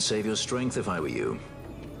 I'd save your strength if I were you.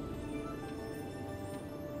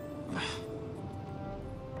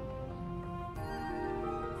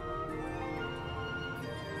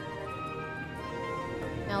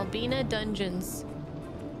 Albina Dungeons.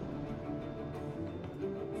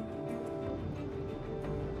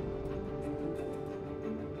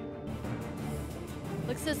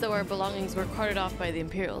 Looks as though our belongings were carted off by the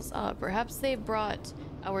Imperials. Ah, perhaps they brought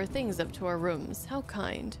our things up to our rooms. How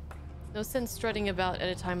kind. No sense strutting about at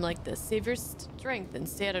a time like this. Save your strength and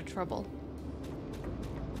stay out of trouble.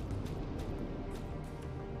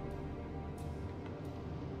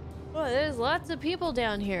 Oh, there's lots of people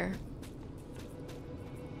down here.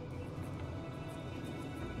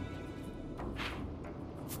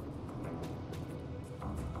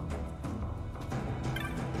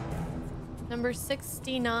 Number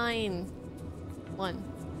 69. 1.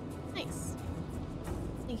 Nice.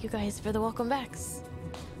 Thank you guys for the welcome backs.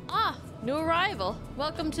 Ah, new arrival.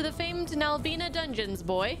 Welcome to the famed Nalbina Dungeons,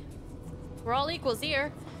 boy. We're all equals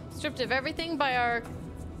here, stripped of everything by our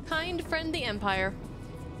kind friend the Empire.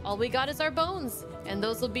 All we got is our bones, and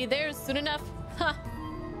those will be theirs soon enough. Ha!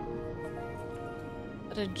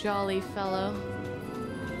 What a jolly fellow.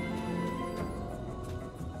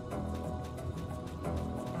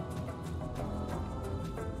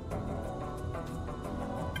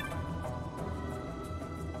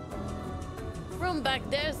 Room back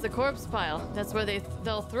there's the corpse pile. That's where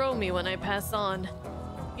they'll throw me when I pass on.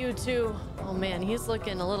 You too. Oh man, he's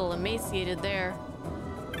looking a little emaciated there.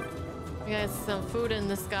 We got some food in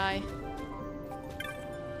this guy.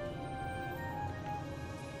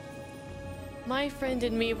 My friend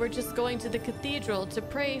and me were just going to the cathedral to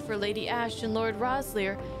pray for Lady Ashe and Lord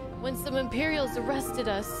Roslier when some Imperials arrested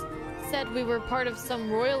us. Said we were part of some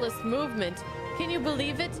royalist movement. Can you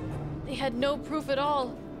believe it? They had no proof at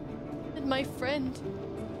all. And my friend,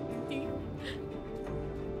 he...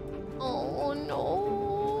 Oh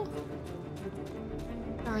no.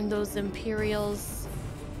 Darn those Imperials.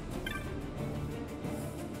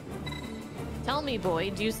 Tell me,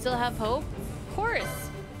 boy, do you still have hope? Of course.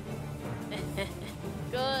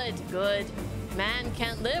 Good, good. Man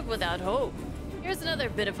can't live without hope. Here's another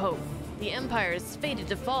bit of hope. The Empire is fated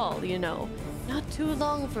to fall, you know. Not too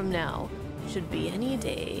long from now. Should be any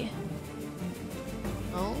day.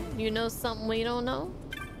 Oh, you know something we don't know?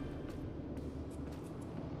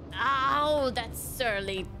 Ow, that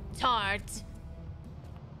surly tart.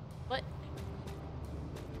 What?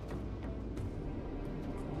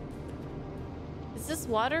 Is this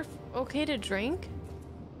water okay to drink?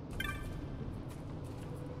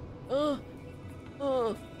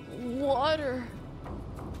 Water.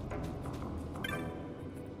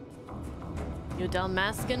 You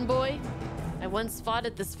Dalmascan boy? I once fought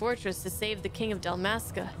at this fortress to save the king of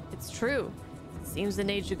Dalmasca. It's true. It seems an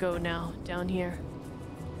age ago now, down here.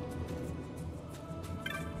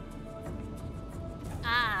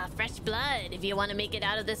 Ah, fresh blood. If you want to make it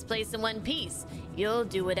out of this place in one piece, you'll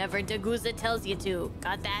do whatever Daguza tells you to.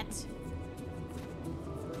 Got that?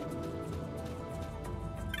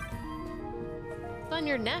 It's on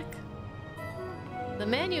your neck. The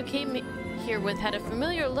man you came here with had a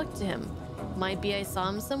familiar look to him. Might be I saw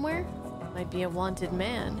him somewhere? Might be a wanted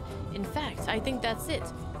man. In fact, I think that's it.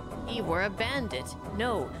 He were a bandit.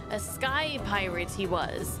 No, a sky pirate he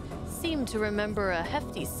was. Seemed to remember a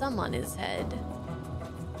hefty sum on his head.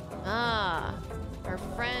 Ah,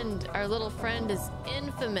 our little friend is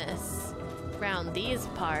infamous around these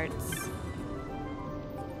parts.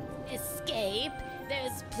 Escape?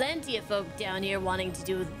 There's plenty of folk down here wanting to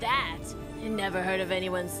do that. I never heard of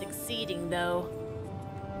anyone succeeding, though.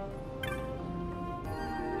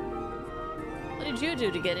 What did you do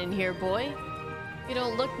to get in here, boy? You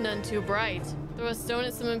don't look none too bright. Throw a stone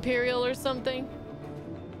at some Imperial or something?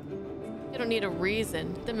 You don't need a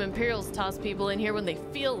reason. Them Imperials toss people in here when they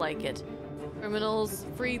feel like it. Criminals,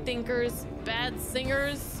 free thinkers, bad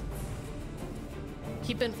singers.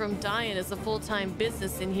 Keeping from dying is a full-time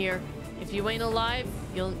business in here. If you ain't alive,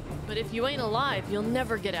 you'll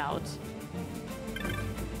never get out.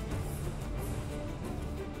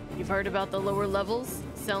 You've heard about the lower levels?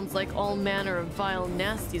 Sounds like all manner of vile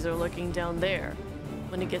nasties are lurking down there.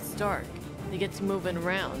 When it gets dark, they get to moving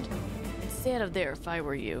around. I'd stay out of there if I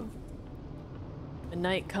were you. When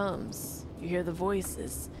night comes, you hear the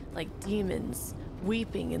voices, like demons,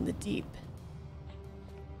 weeping in the deep.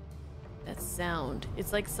 That sound,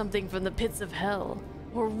 it's like something from the pits of hell,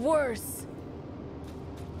 or worse.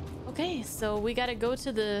 Okay, so we gotta go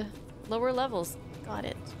to the lower levels. Got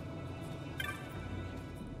it.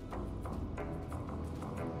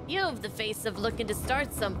 You have the face of looking to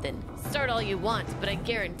start something. Start all you want, but I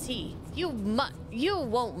guarantee you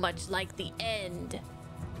won't much like the end.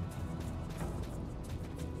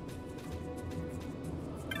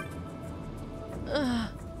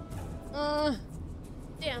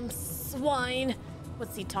 Damn swine.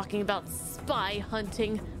 What's he talking about? Spy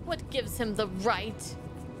hunting? What gives him the right?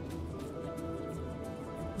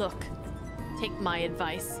 Look, take my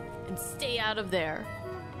advice and stay out of there.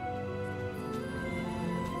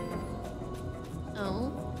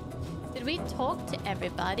 Oh, did we talk to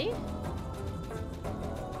everybody?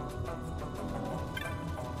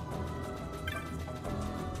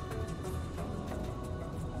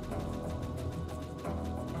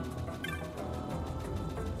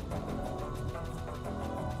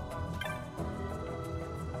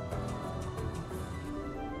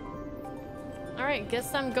 All right,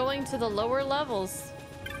 guess I'm going to the lower levels.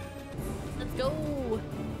 Let's go.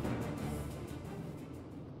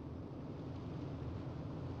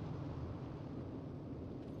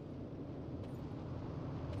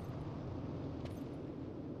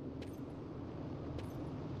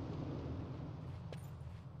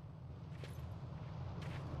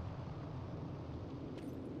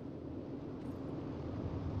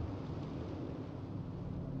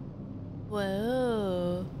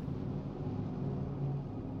 Whoa.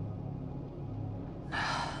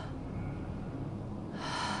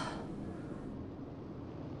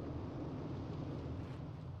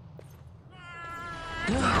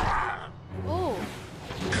 Oh.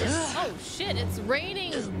 Oh shit, it's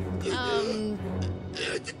raining.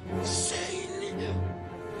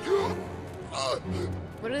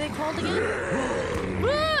 What are they called again?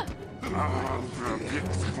 Ah!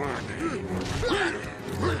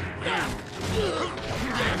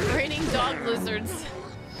 Raining dog lizards.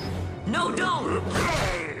 No, don't!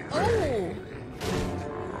 Oh!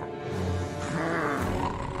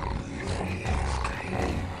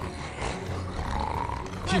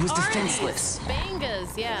 He was What are defenseless. these?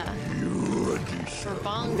 Bangas, yeah. Or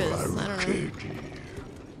bongas, I don't know.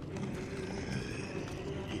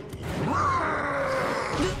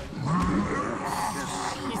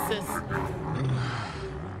 Jesus.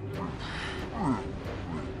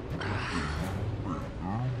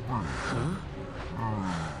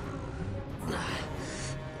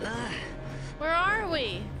 Where are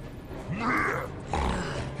we?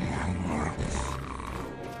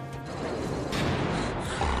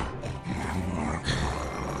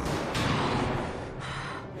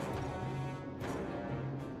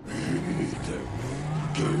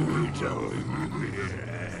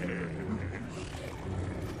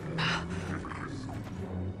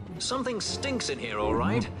 Something stinks in here, all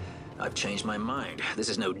right. I've changed my mind. This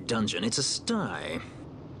is no dungeon, it's a sty.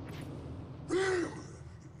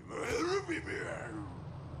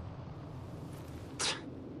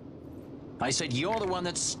 I said you're the one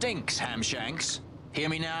that stinks, Hamshanks. Hear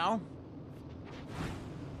me now?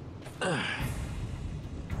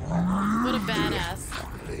 What a badass.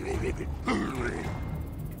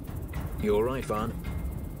 You all right, Fran?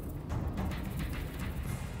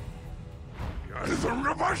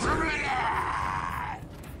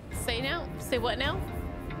 Say now? Say what now?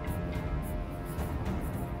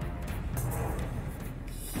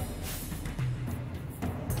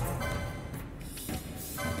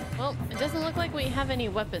 Well, it doesn't look like we have any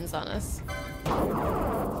weapons on us.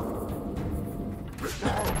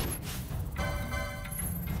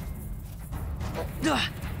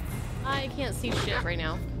 I can't see shit right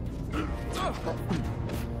now.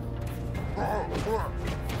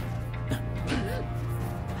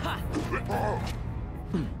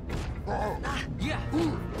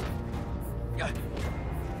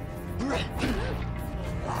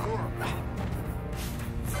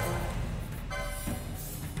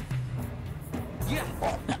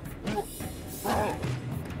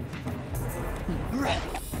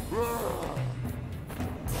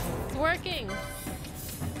 It's working.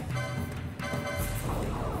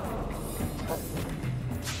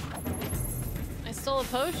 I stole a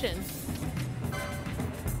potion.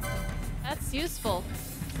 That's useful.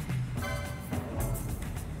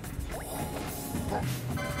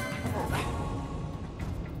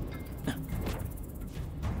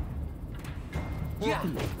 Yeah.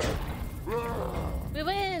 We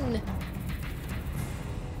win!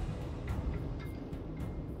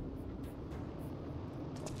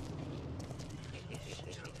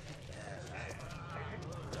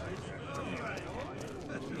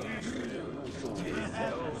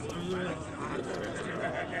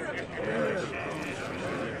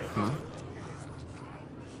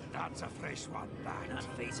 That's a fresh one, that. Not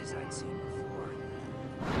faces I'd seen before.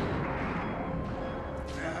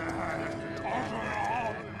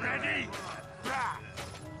 Ready?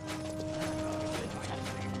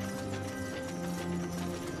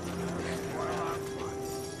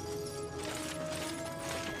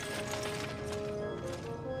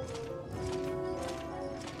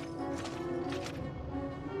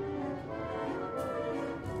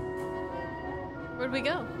 Where'd we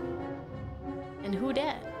go? And who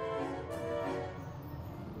dat?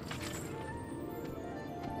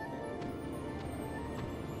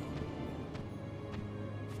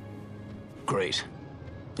 Great.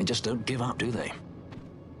 They just don't give up, do they?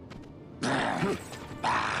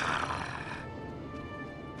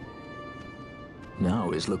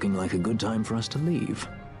 Now is looking like a good time for us to leave.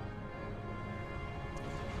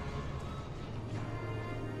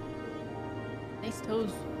 Nice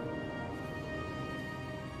toes.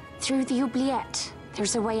 Through the oubliette,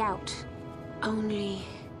 there's a way out. Only...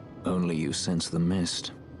 Only you sense the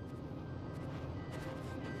mist.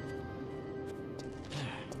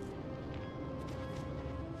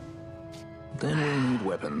 Then we'll need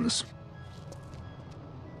weapons.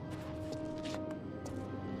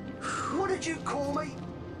 What did you call me?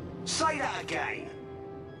 Say that again.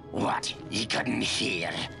 What? You couldn't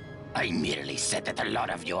hear? I merely said that a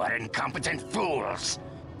lot of you are incompetent fools.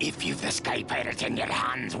 If you've the Sky Pirate in your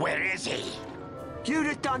hands, where is he? You'd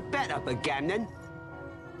have done better, Bagamnon.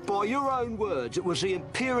 By your own words, it was the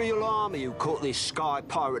Imperial Army who caught this Sky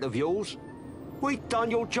Pirate of yours. We've done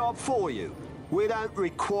your job for you. We don't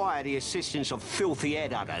require the assistance of filthy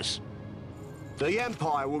headhunters. The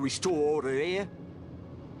Empire will restore order here.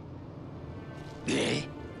 Eh?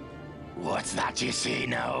 What's that you say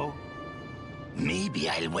now? Maybe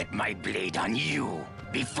I'll wet my blade on you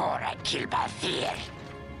before I kill Balthier.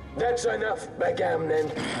 That's enough,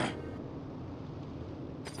 Bagamnon.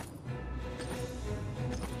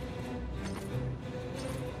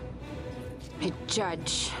 a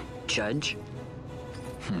judge. Judge?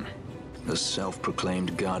 The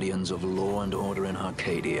self-proclaimed guardians of law and order in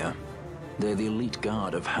Arcadia. They're the elite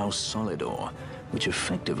guard of House Solidor, which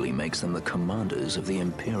effectively makes them the commanders of the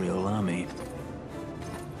Imperial Army.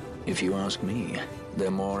 If you ask me,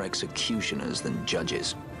 they're more executioners than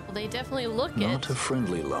judges. Well, they definitely look it. Not a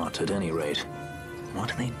friendly lot, at any rate.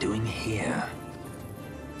 What are they doing here?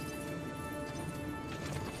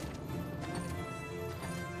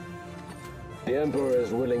 The Emperor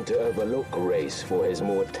is willing to overlook race for his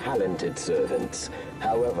more talented servants.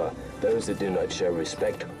 However, those that do not show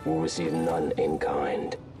respect will receive none in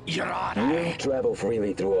kind. Your Honor! You travel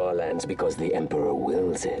freely through our lands because the Emperor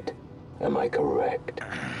wills it. Am I correct?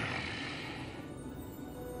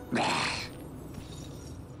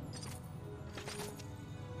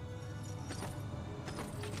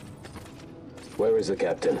 Where is the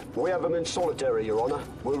captain? We have him in solitary, Your Honor.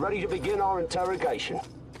 We're ready to begin our interrogation.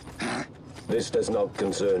 This does not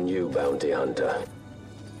concern you, bounty hunter.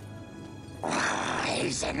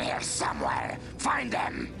 He's in here somewhere. Find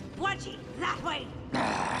him! Watchy, that way!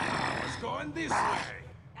 It's going this way.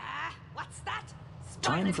 What's that?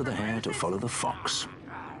 Time for the hare to follow the fox.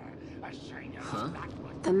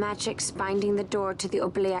 The magics binding the door to the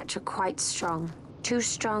oubliette are quite strong. Too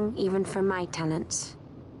strong even for my talents.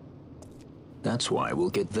 That's why we'll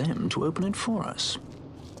get them to open it for us.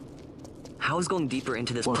 How is going deeper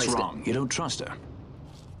into this What's place wrong? You don't trust her?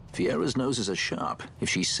 Fiera's noses are sharp. If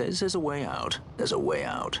she says there's a way out, there's a way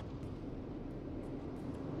out.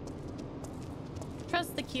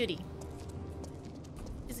 Trust the cutie.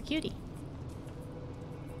 He's a cutie.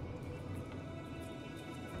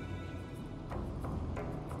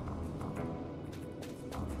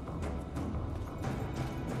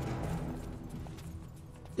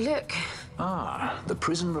 Look. Ah, the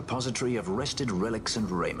prison repository of rested relics and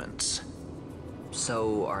raiments.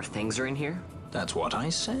 So, our things are in here? That's what I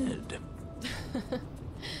said.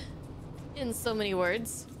 In so many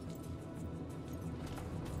words.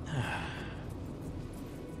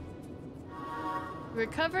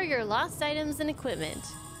 Recover your lost items and equipment.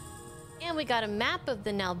 And we got a map of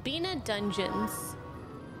the Nalbina dungeons.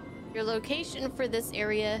 Your location map for this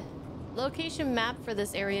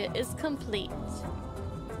area is complete.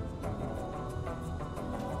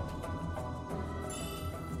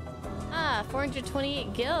 Ah,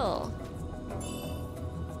 428 gil.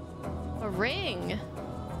 A ring.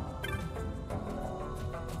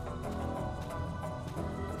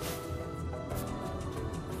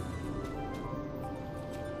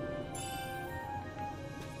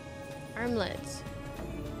 Armlet.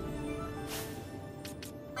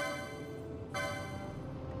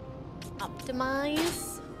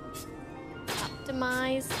 Optimize.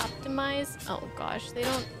 Optimize. Optimize. Oh gosh, they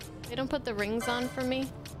don't put the rings on for me.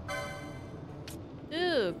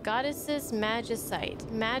 Ooh, Goddess's Magicite.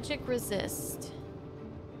 Magic resist.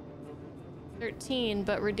 13,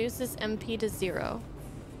 but reduces MP to 0.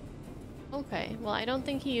 Okay, well I don't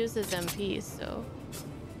think he uses MP, so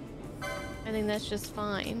I think that's just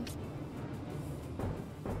fine.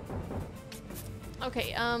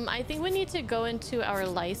 Okay, I think we need to go into our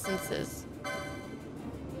licenses.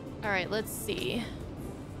 Alright, let's see.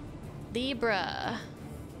 Libra.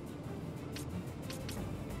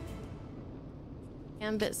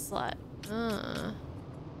 Gambit slot.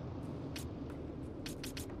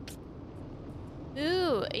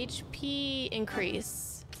 Ooh, HP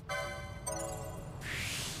increase.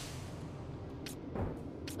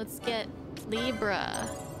 Let's get Libra.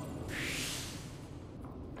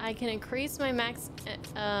 I can increase my max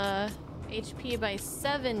HP by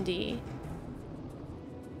 70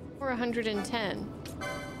 or 110.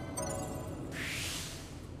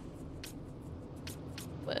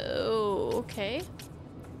 Whoa, okay.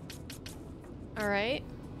 All right.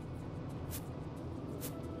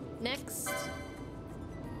 Next,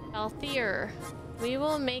 Balthier. We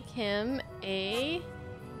will make him a...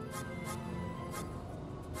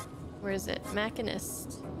 Where is it?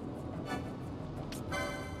 Machinist.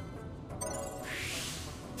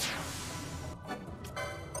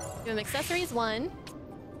 Give him accessories 1.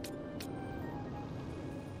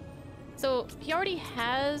 So he already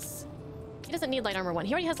has... He doesn't need light armor 1.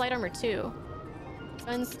 He already has light armor 2.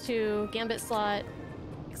 Guns 2, gambit slot,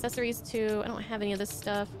 accessories 2. I don't have any of this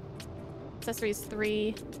stuff. Accessories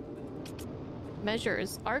 3.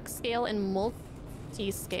 Measures, arc scale and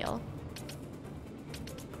multi-scale.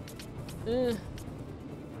 Ugh.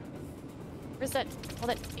 Where's that, all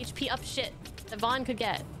that HP up shit that Vaughn could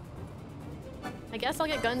get? I guess I'll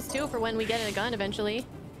get guns too for when we get a gun eventually.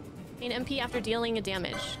 Gain MP after dealing a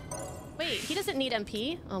damage. Wait, he doesn't need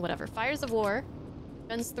MP? Oh, whatever. Fires of War.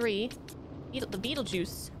 Guns 3. The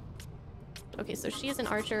Beetlejuice. Okay, so she is an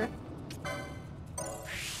archer.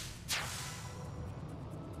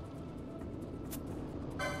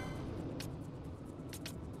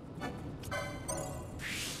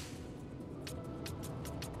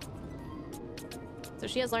 So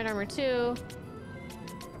she has light armor 2.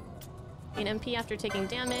 Gain MP after taking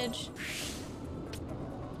damage.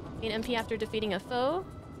 Gain MP after defeating a foe.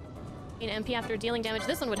 Gain MP after dealing damage.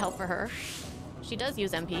 This one would help for her. She does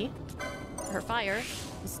use MP. For her fire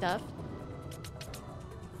and stuff.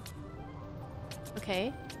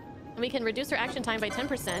 Okay. And we can reduce her action time by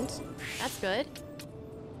 10%. That's good.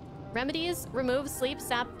 Remedies, remove, sleep,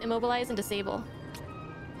 sap, immobilize, and disable.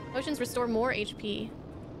 Potions restore more HP.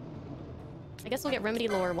 I guess we'll get remedy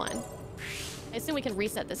lore 1. I assume we can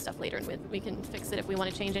reset this stuff later and we can fix it if we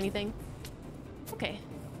want to change anything. Okay,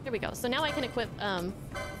 there we go. So now I can equip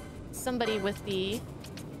somebody with the...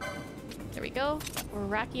 There we go.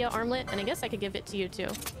 Rakia armlet, and I guess I could give it to you too.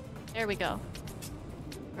 There we go.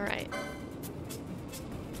 Alright.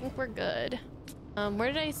 I think we're good.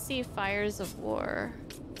 Where did I see Fires of War?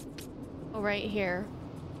 Oh, right here.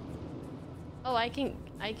 Oh, I can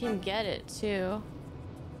get it too.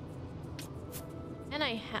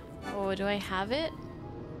 And oh, do I have it?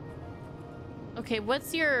 Okay,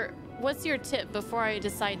 what's your tip before I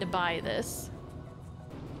decide to buy this?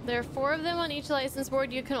 There are 4 of them on each license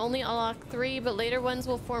board. You can only unlock 3, but later ones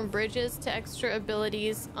will form bridges to extra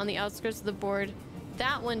abilities on the outskirts of the board.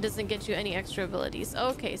 That one doesn't get you any extra abilities.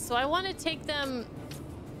 Okay, so I want to take them...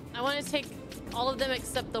 I want to take all of them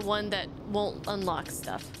except the one that won't unlock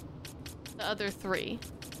stuff. The other 3.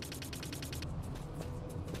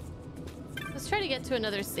 Let's try to get to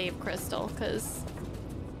another save crystal, because...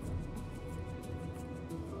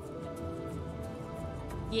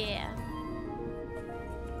 Yeah.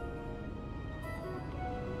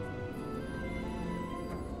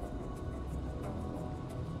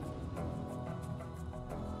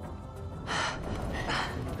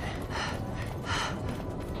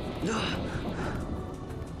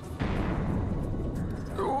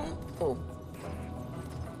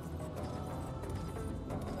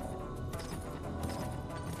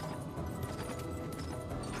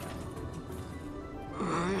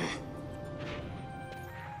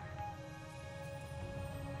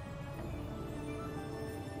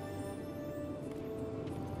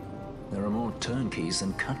 turnkeys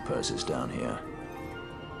than cut purses down here.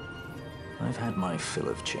 I've had my fill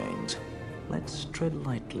of chains. Let's tread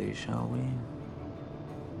lightly, shall we?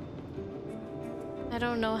 I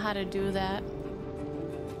don't know how to do that.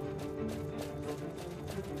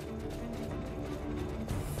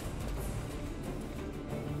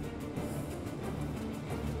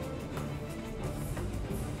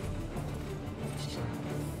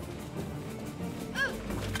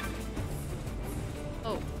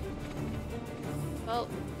 Oh. Well,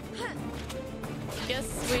 I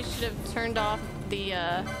guess we should have turned off the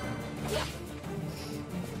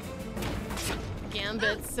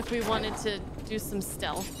gambits if we wanted to do some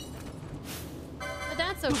stealth. But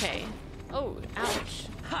that's okay. Oh, ouch.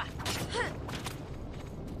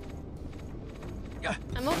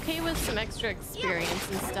 I'm okay with some extra experience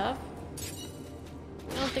and stuff.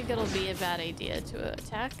 I don't think it'll be a bad idea to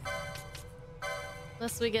attack.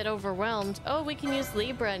 Unless we get overwhelmed. Oh, we can use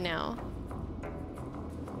Libra now.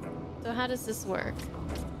 So how does this work?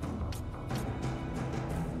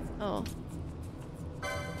 Oh.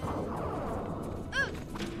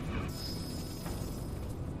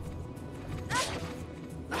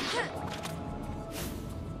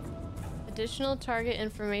 Additional target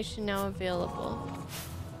information now available.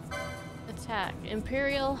 Attack.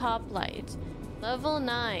 Imperial Hoplite. Level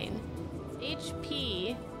 9.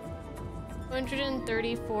 HP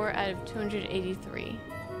 234 out of 283.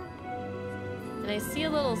 And I see a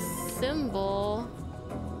little symbol.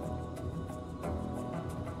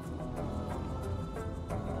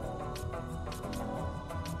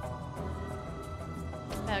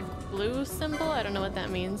 That blue symbol? I don't know what that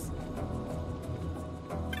means.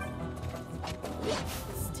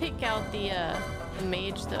 Let's take out the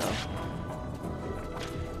mage though.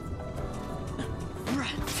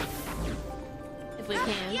 If we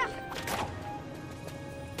can.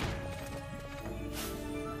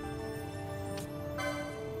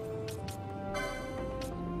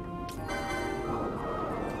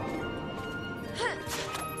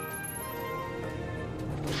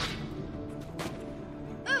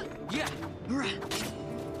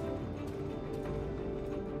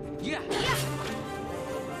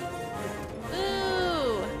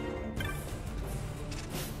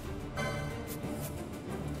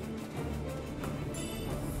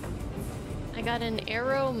 I got an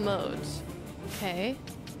arrow moat. Okay.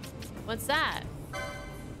 What's that?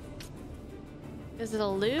 Is it a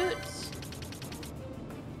loot?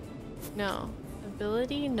 No.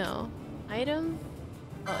 Ability? No. Item?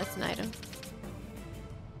 Oh, it's an item.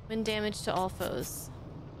 Win damage to all foes.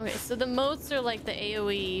 Okay, so the moats are like the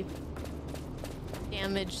AoE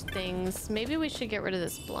damage things. Maybe we should get rid of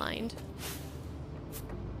this blind.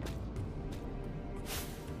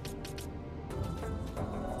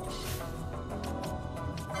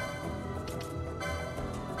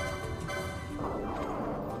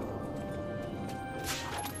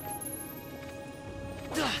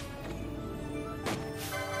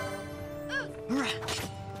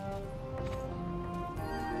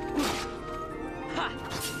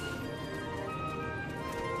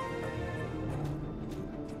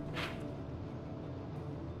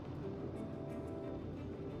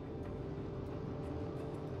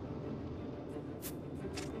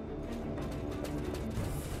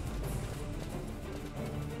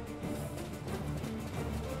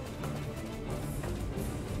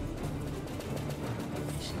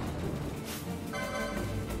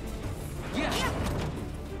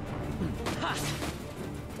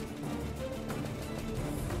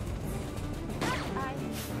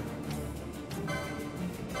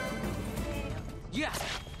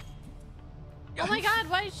 Oh my god,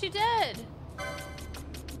 why is she dead?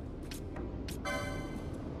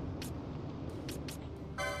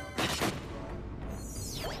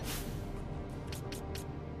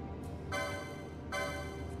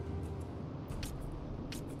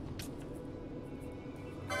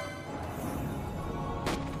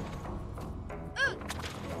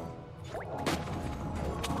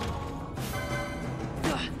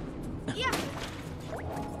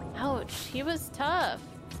 Ouch, he was tough.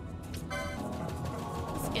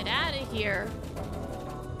 Let's get out of here.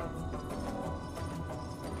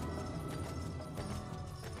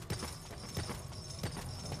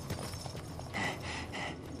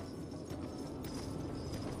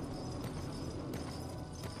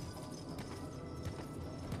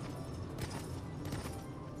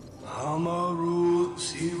 Amaru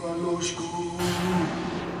Sivanoshku.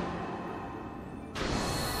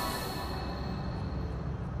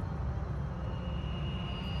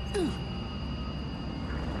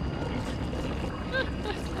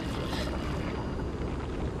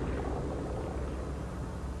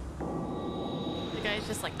 it's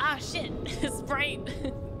just like, ah, shit, it's bright.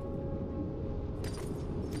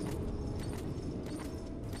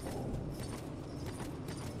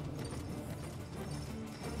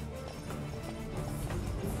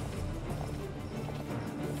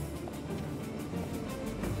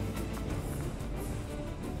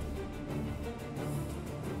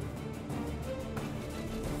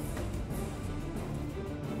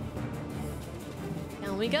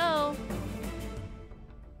 Down we go.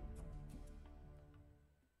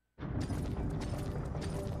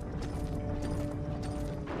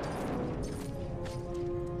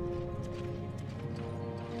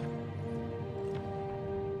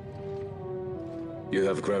 You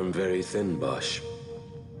have grown very thin, Bosch.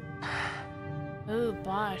 Oh,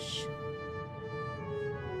 Bosch.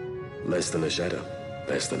 Less than a shadow,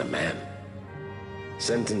 less than a man.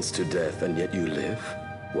 Sentenced to death, and yet you live?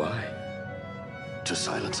 Why? To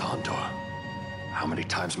silence Hondor. How many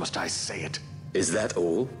times must I say it? Is that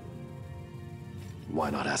all? Why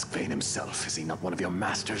not ask Vane himself? Is he not one of your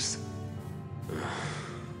masters?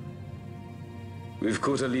 We've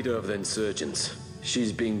caught a leader of the insurgents.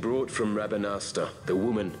 She's being brought from Rabanasta, the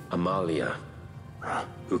woman, Amalia.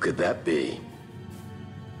 Who could that be?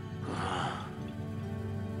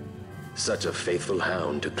 Such a faithful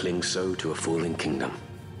hound to cling so to a falling kingdom.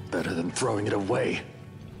 Better than throwing it away.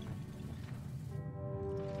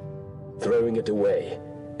 Throwing it away,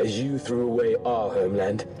 as you threw away our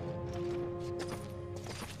homeland?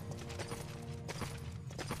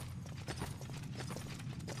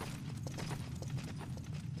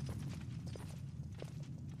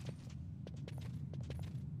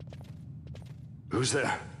 Who's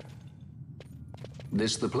there?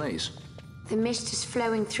 This the place? The mist is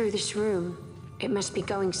flowing through this room. It must be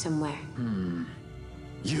going somewhere.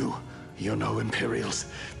 You're no Imperials.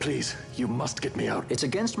 Please, you must get me out. It's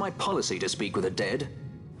against my policy to speak with the dead,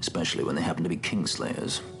 especially when they happen to be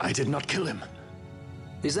Kingslayers. I did not kill him.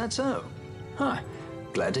 Is that so? Huh.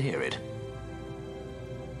 Glad to hear it.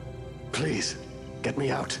 Please, get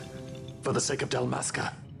me out. For the sake of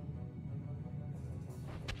Dalmasca.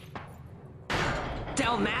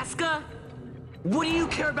 Dalmasca? What do you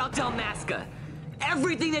care about Dalmasca?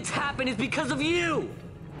 Everything that's happened is because of you!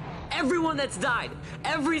 Everyone that's died,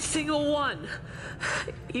 every single one,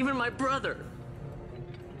 even my brother.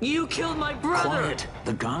 You killed my brother! Quiet!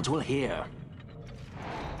 The guards will hear.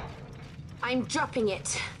 I'm dropping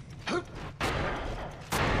it.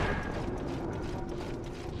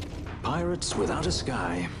 Pirates without a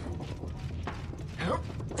sky.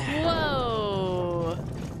 Whoa.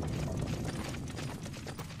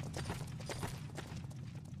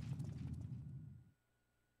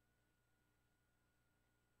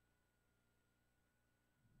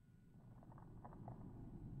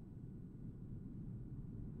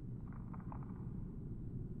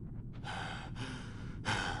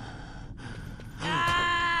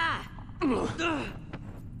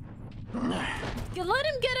 Let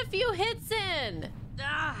him get a few hits in.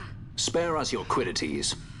 Spare us your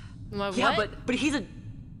quiddities. What? Yeah, but he's a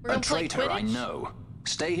traitor, I know.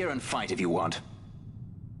 Stay here and fight if you want.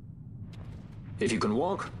 If you can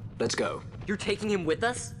walk, let's go. You're taking him with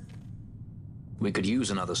us? We could use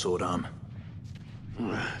another sword arm.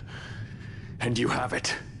 And you have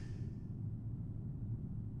it.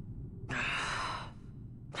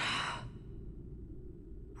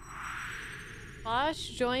 Bosch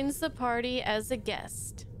joins the party as a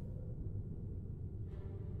guest.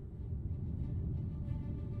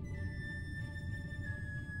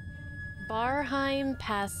 Barheim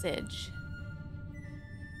Passage.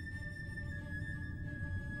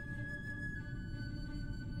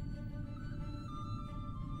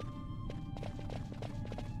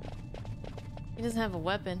 He doesn't have a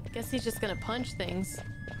weapon. Guess he's just gonna punch things.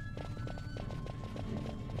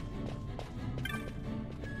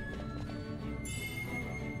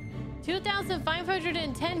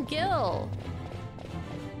 $2,510 gil.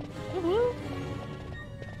 Woohoo!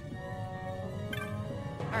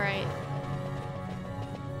 All right.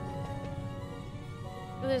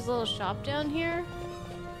 Oh, there's a little shop down here.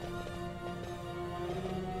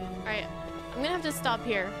 All right, I'm gonna have to stop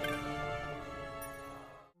here.